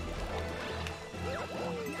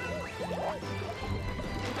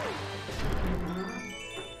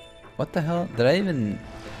 What the hell? Did I didn't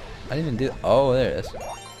even do. Oh, there it is.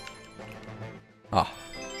 Ah.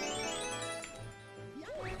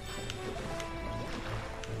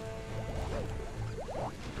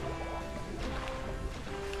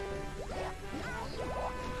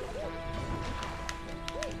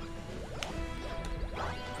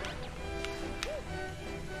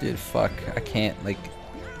 Dude, fuck. I can't, like,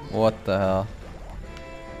 what the hell?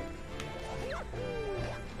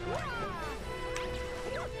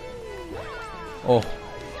 Oh,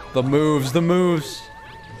 the moves, the moves.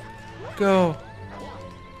 Go.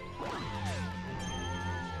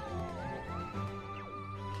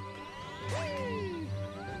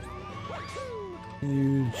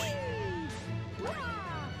 Huge.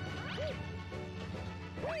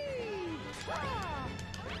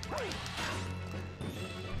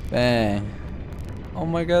 Bang. Oh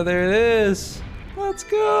my god, there it is. Let's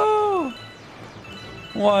go.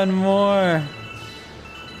 One more.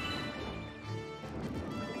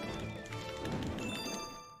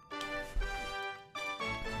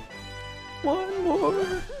 One more.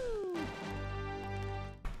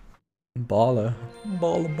 Baller.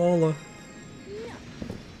 Baller, baller.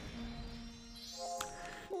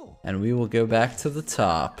 And we will go back to the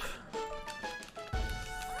top.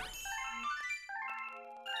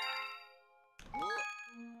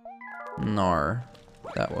 Nar.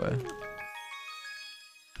 That way.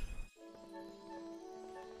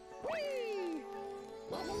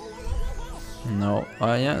 No.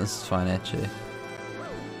 Oh yeah, this is fine actually.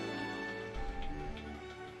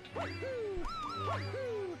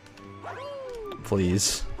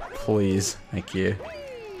 Please. Please. Thank you.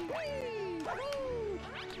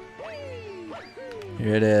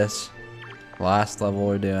 Here it is. Last level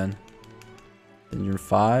we're doing. In your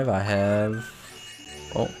 5, I have...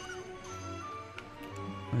 Oh.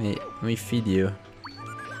 Let me feed you.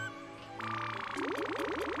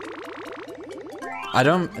 I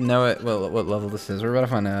don't know what level this is. We're about to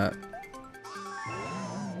find out.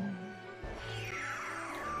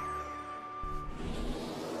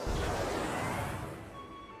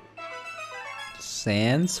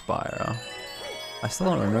 Sand Spiral. I still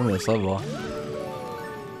don't remember this level.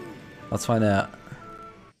 Let's find out.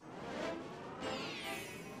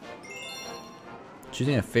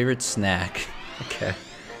 Choosing a favorite snack. Okay.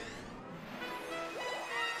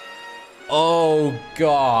 Oh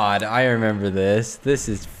god, I remember this. This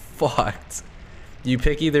is fucked. You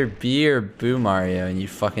pick either B or Boo Mario and you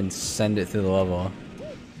fucking send it through the level.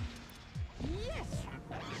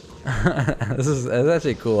 That's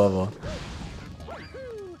actually a cool level.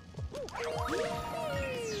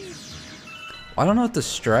 I don't know what the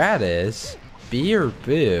strat is. B or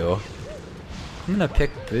Boo? I'm gonna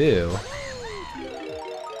pick Boo.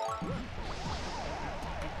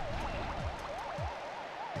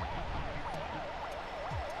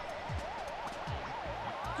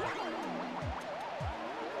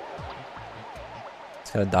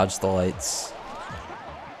 Just gotta dodge the lights.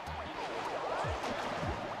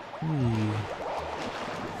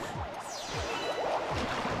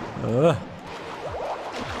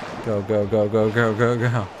 Go, go, go, go, go, go,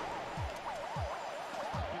 go.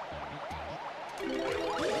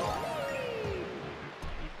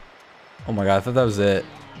 Oh my god, I thought that was it.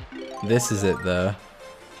 This is it though.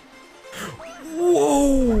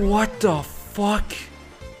 Whoa, what the fuck?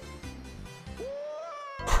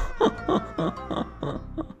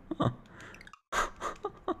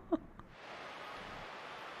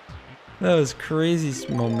 That was crazy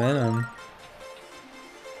momentum.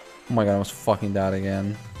 Oh my god, I almost fucking died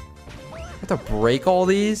again. I have to break all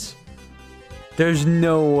these? There's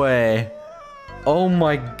no way. Oh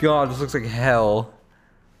my god, this looks like hell.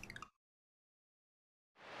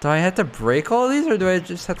 Do I have to break all these or do I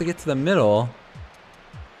just have to get to the middle?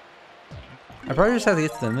 I probably just have to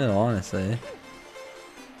get to the middle, honestly.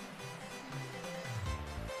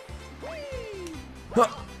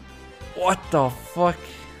 What the fuck?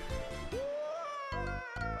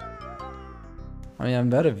 I mean, I'm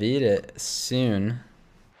about to beat it soon.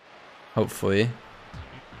 Hopefully.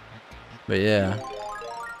 But yeah.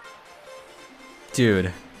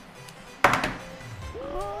 Dude.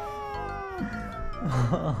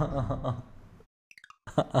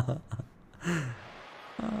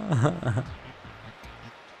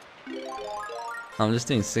 I'm just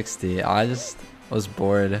doing 60. I just was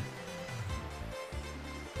bored.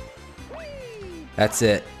 That's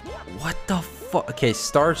it. What the fuck? Okay,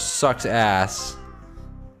 star sucks ass.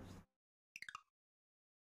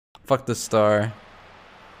 Fuck the star.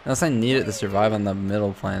 Unless I need it to survive on the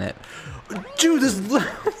middle planet. Dude, this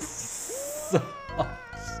sucks.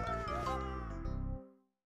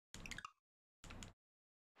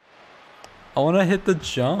 I want to hit the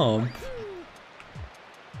jump.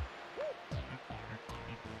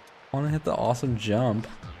 I want to hit the awesome jump.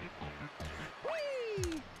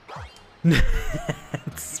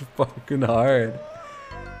 It's fucking hard.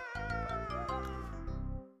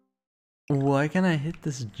 Why can't I hit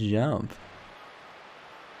this jump?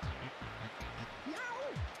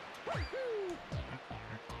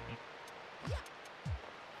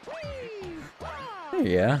 There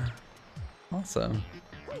you go. Awesome.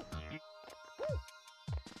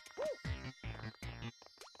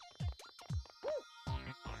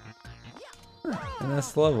 And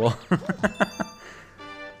that's level.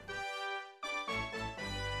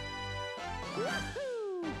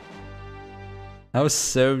 That was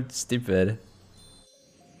so stupid.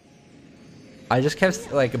 I just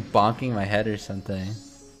kept like bonking my head or something.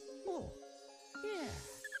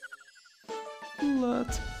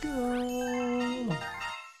 Let's go.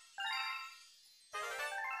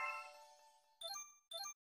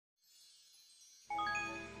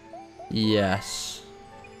 Yes.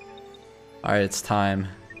 Alright, it's time.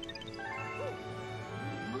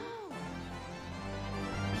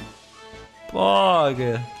 Bog.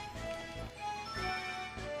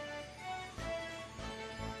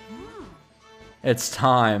 It's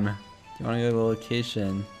time. Do you want to go to the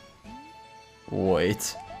location?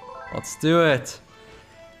 Wait. Let's do it.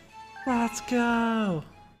 Let's go.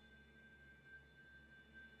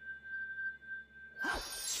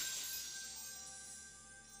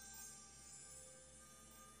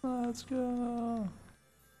 Let's go.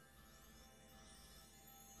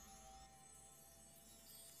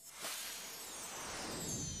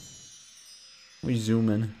 We zoom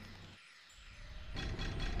in.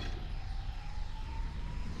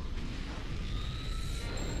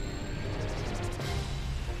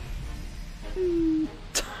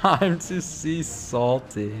 Time to see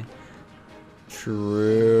Salty.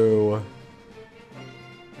 True.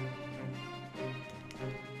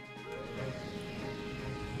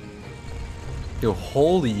 Yo,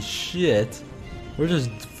 holy shit. We're just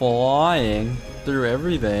flying through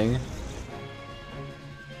everything.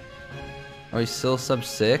 Are we still sub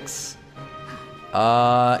 6?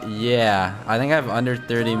 Yeah. I think I have under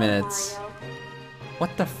 30 minutes.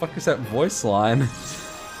 What the fuck is that voice line?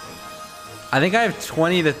 I think I have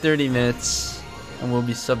 20 to 30 minutes and we'll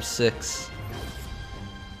be sub 6.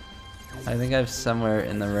 I think I have somewhere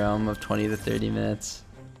in the realm of 20 to 30 minutes.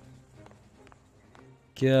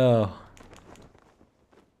 Go.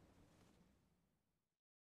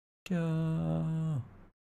 Go.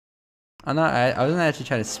 I wasn't actually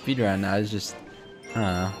trying to speedrun. I was just, I don't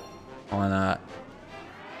know. Why not?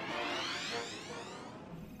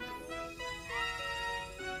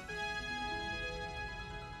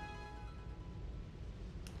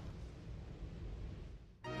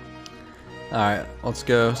 Alright, let's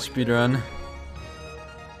go. Speedrun.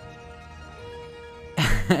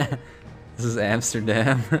 This is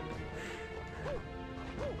Amsterdam.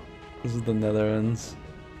 This is the Netherlands.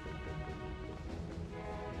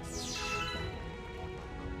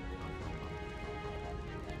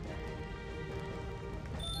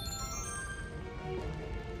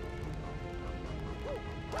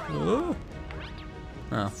 Ooh.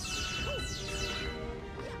 Oh.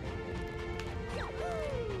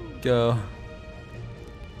 Go.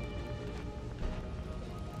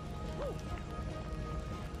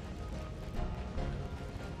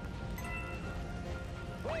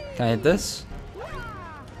 Can I hit this?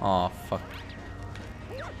 Oh fuck.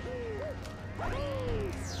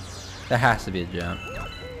 There has to be a jump.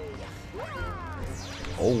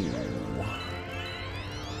 Oh.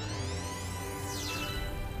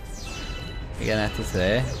 You gonna have to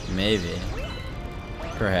say? Maybe.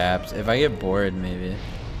 Perhaps. If I get bored, maybe.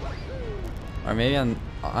 Or maybe I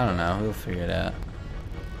don't know. We'll figure it out.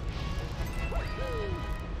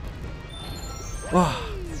 Whoa.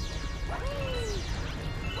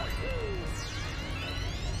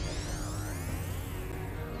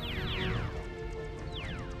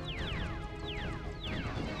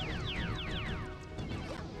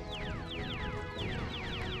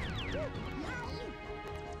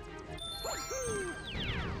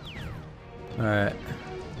 Alright.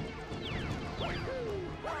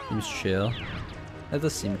 Seems chill. That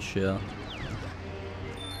does seem chill.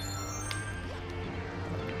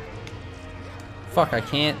 Fuck, I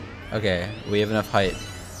can't. Okay, we have enough height.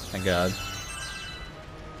 Thank God.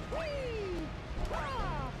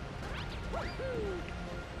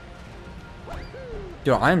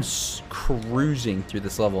 Dude, I'm cruising through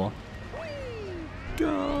this level.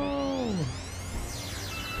 Go!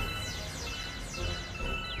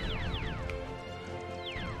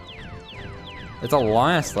 It's a long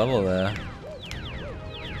ass level though.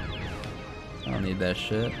 I don't need that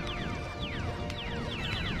shit.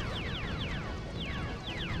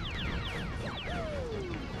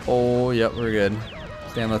 Oh, yep, we're good.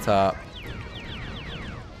 Stay on the top.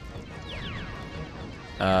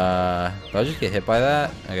 Did I just get hit by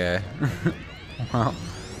that? Okay. Wow.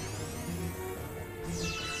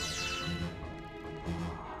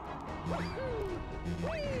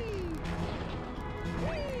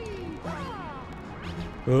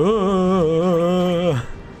 Oh,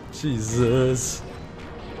 Jesus.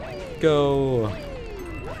 Go.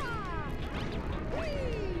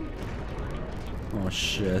 Oh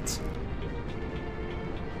shit.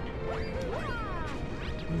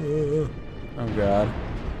 Oh God.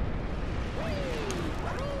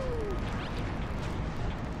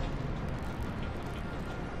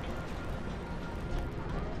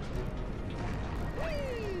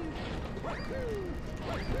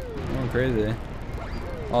 Going crazy.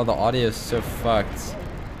 Oh, the audio is so fucked.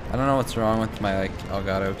 I don't know what's wrong with my like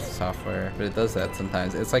Elgato software, but it does that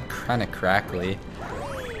sometimes. It's like kind of crackly.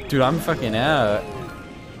 Dude, I'm fucking out.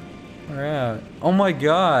 We're out. Oh my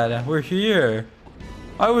God, we're here.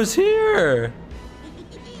 I was here.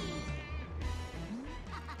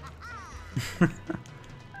 Oh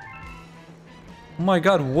my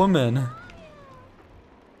God, woman.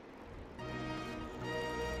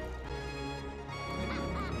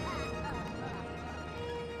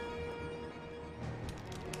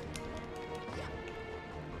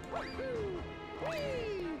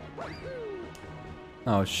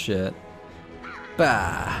 Oh shit.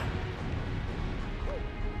 Bah.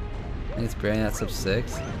 I think it's barely at sub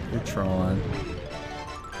 6. You're trolling.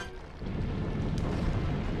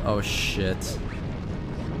 Oh shit.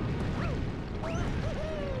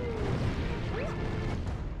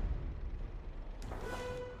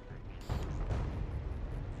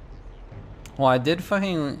 Well, I did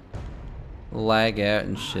fucking lag out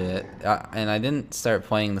and shit. And I didn't start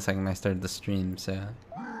playing the second I started the stream, so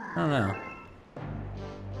I don't know.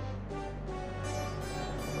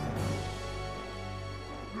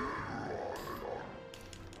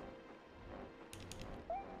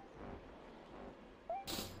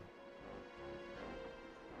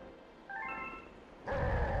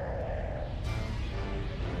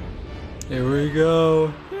 Here we go.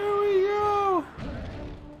 Here we go.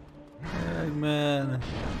 Eggman.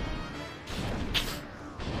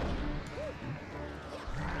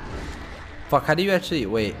 Fuck, how do you actually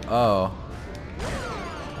wait? Oh.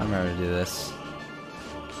 I remember to do this.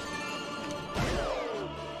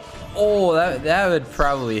 Oh, that would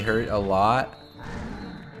probably hurt a lot.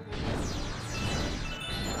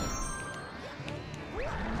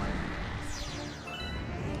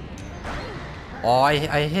 Oh, I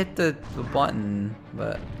hit the button,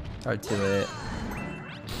 but probably too late.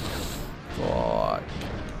 Fuck.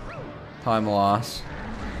 Time loss.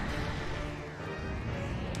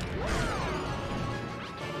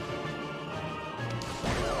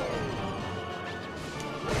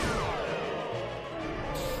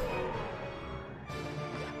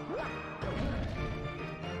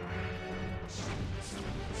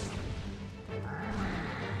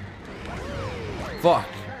 Fuck.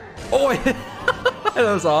 Oh,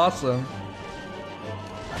 that was awesome.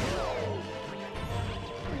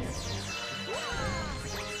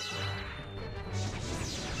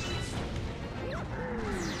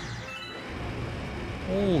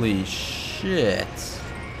 Holy shit.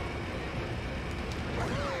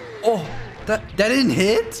 Oh, that didn't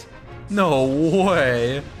hit? No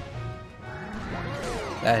way.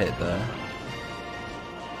 That hit though.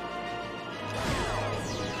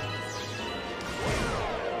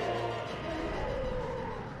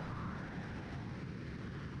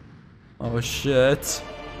 Oh shit.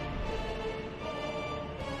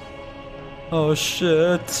 Oh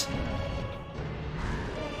shit.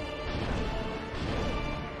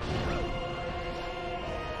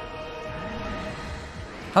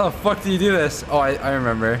 How the fuck do you do this? Oh, I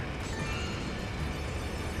remember.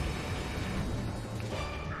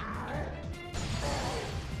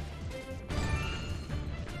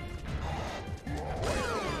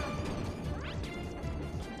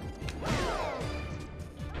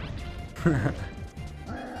 Fuck.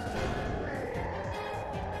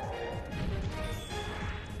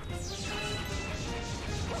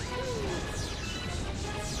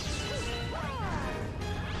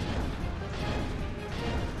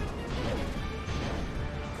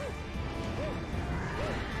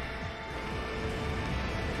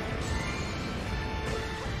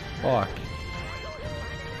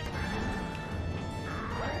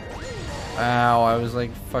 Ow, I was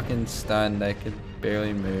like fucking stunned. I could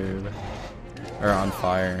barely move. Or on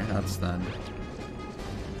fire, not stunned.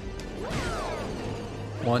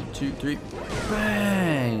 1, 2, 3.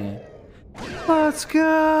 Bang! Let's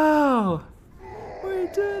go! We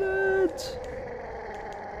did it!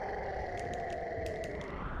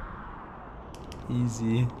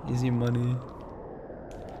 Easy. Easy money.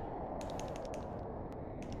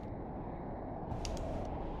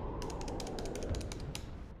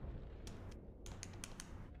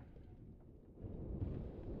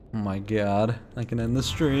 Oh my god, I can end the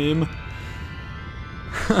stream.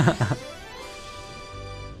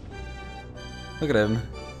 Look at him.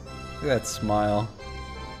 Look at that smile.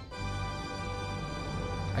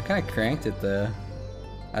 I kind of cranked it though,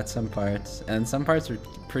 at some parts. And some parts are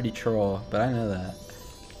pretty troll, but I know that.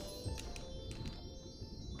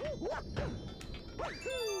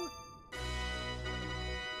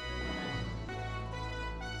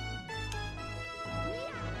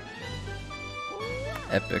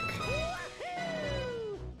 Epic.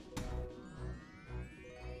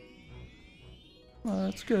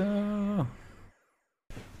 Let's go.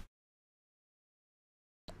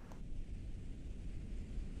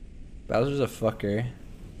 Bowser's a fucker.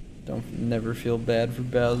 Never feel bad for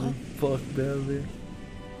Bowser. Fuck Bowser.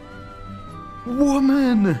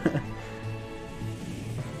 Woman!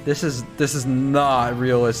 This is not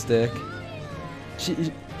realistic.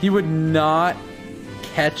 He would not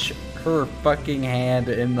catch her fucking hand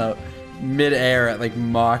in the mid-air at like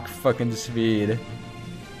Mach fucking speed.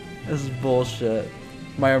 This is bullshit.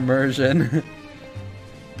 My immersion.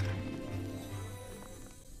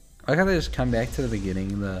 I gotta just come back to the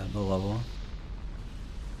beginning of the level.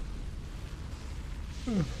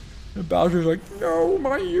 And Bowser's like, no,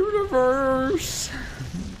 my universe!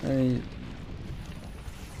 And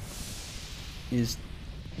he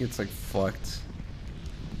gets like fucked.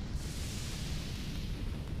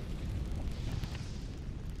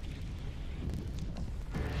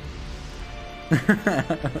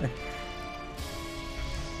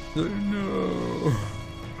 Oh, no.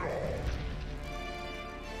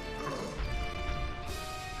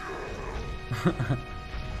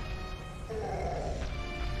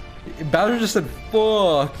 Bowser just said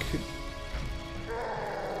fuck.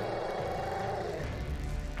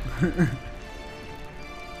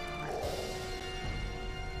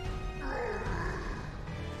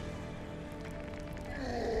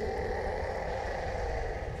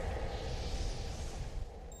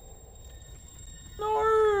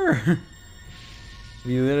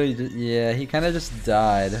 He literally just, yeah, he kind of just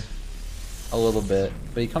died a little bit,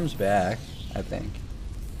 but he comes back, I think.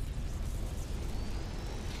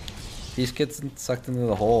 He just gets sucked into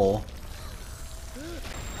the hole.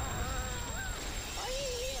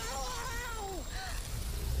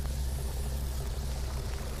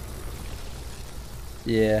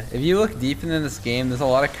 Yeah, if you look deep into this game, there's a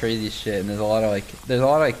lot of crazy shit, and there's a lot of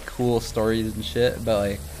like cool stories and shit, but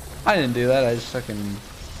like, I didn't do that, I just fucking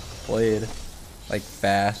played, like,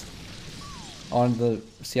 fast. I wanted to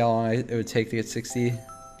see how long it would take to get 60.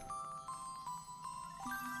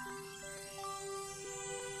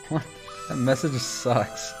 What? That message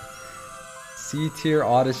sucks. C-tier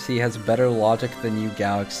Odyssey has better logic than you,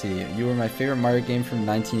 Galaxy. You were my favorite Mario game from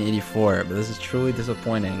 1984, but this is truly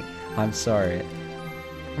disappointing. I'm sorry.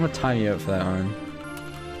 I'm gonna time you out for that one.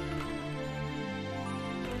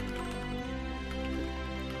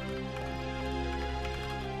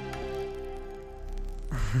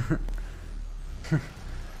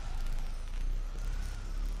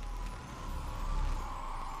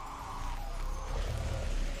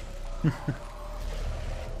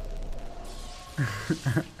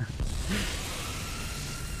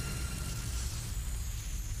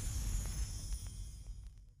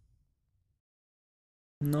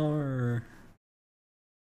 No.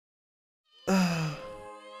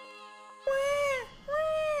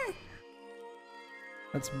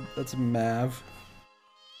 That's Mav.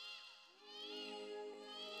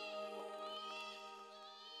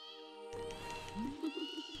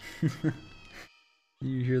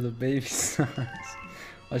 You hear the baby sounds.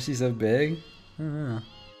 Why is she so big? I don't know.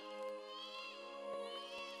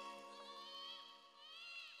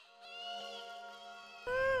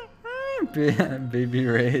 Baby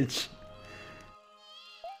rage.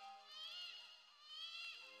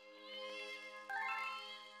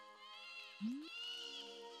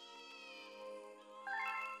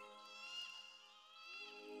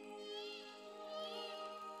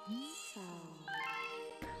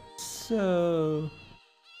 so.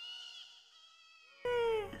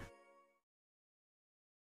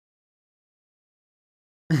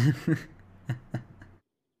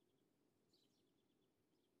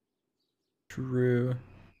 True.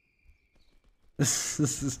 This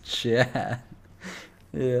is chat.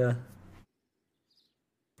 Yeah.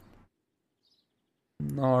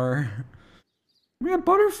 Nar. We got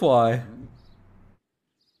butterfly.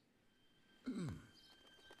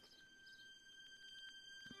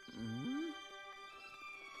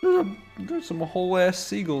 There's some whole ass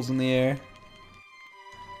seagulls in the air.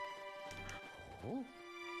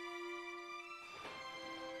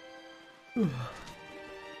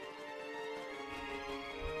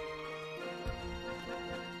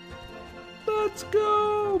 Let's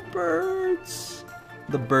go, birds.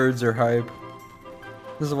 The birds are hype.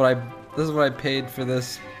 This is what I paid for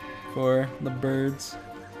this for, the birds.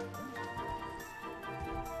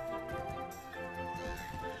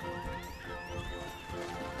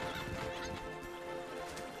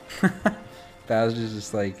 Bowser's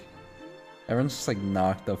just like, everyone's just like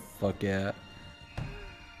knocked the fuck out.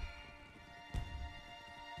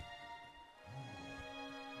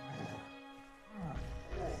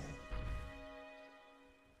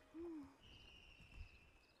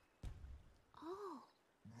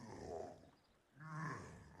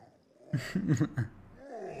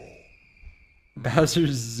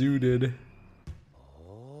 Bowser's zooted.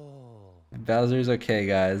 Bowser's okay,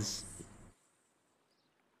 guys.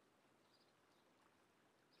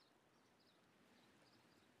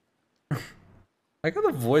 I got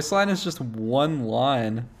the voice line is just one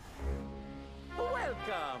line.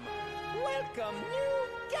 Welcome, welcome, new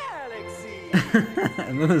galaxy.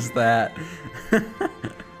 And then there's that.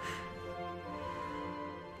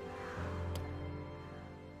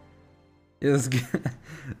 Yeah,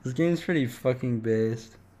 this game's pretty fucking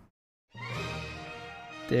based.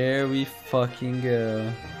 There we fucking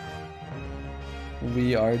go.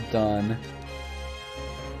 We are done.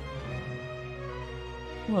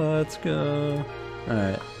 Let's go.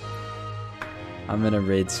 Alright. I'm gonna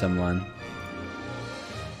raid someone.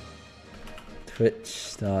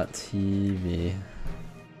 Twitch.tv.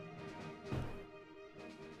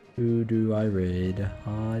 Who do I raid?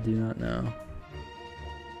 I do not know.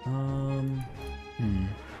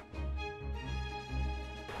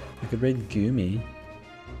 I could raid Goomy.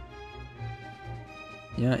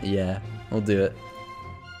 Yeah, we'll do it.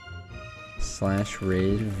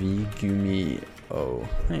 /raid v Goomy. Oh,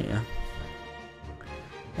 yeah.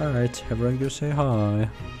 Alright, everyone go say hi.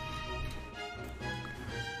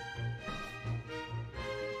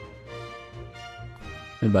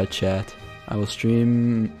 Goodbye, chat. I will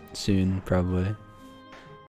stream soon, probably.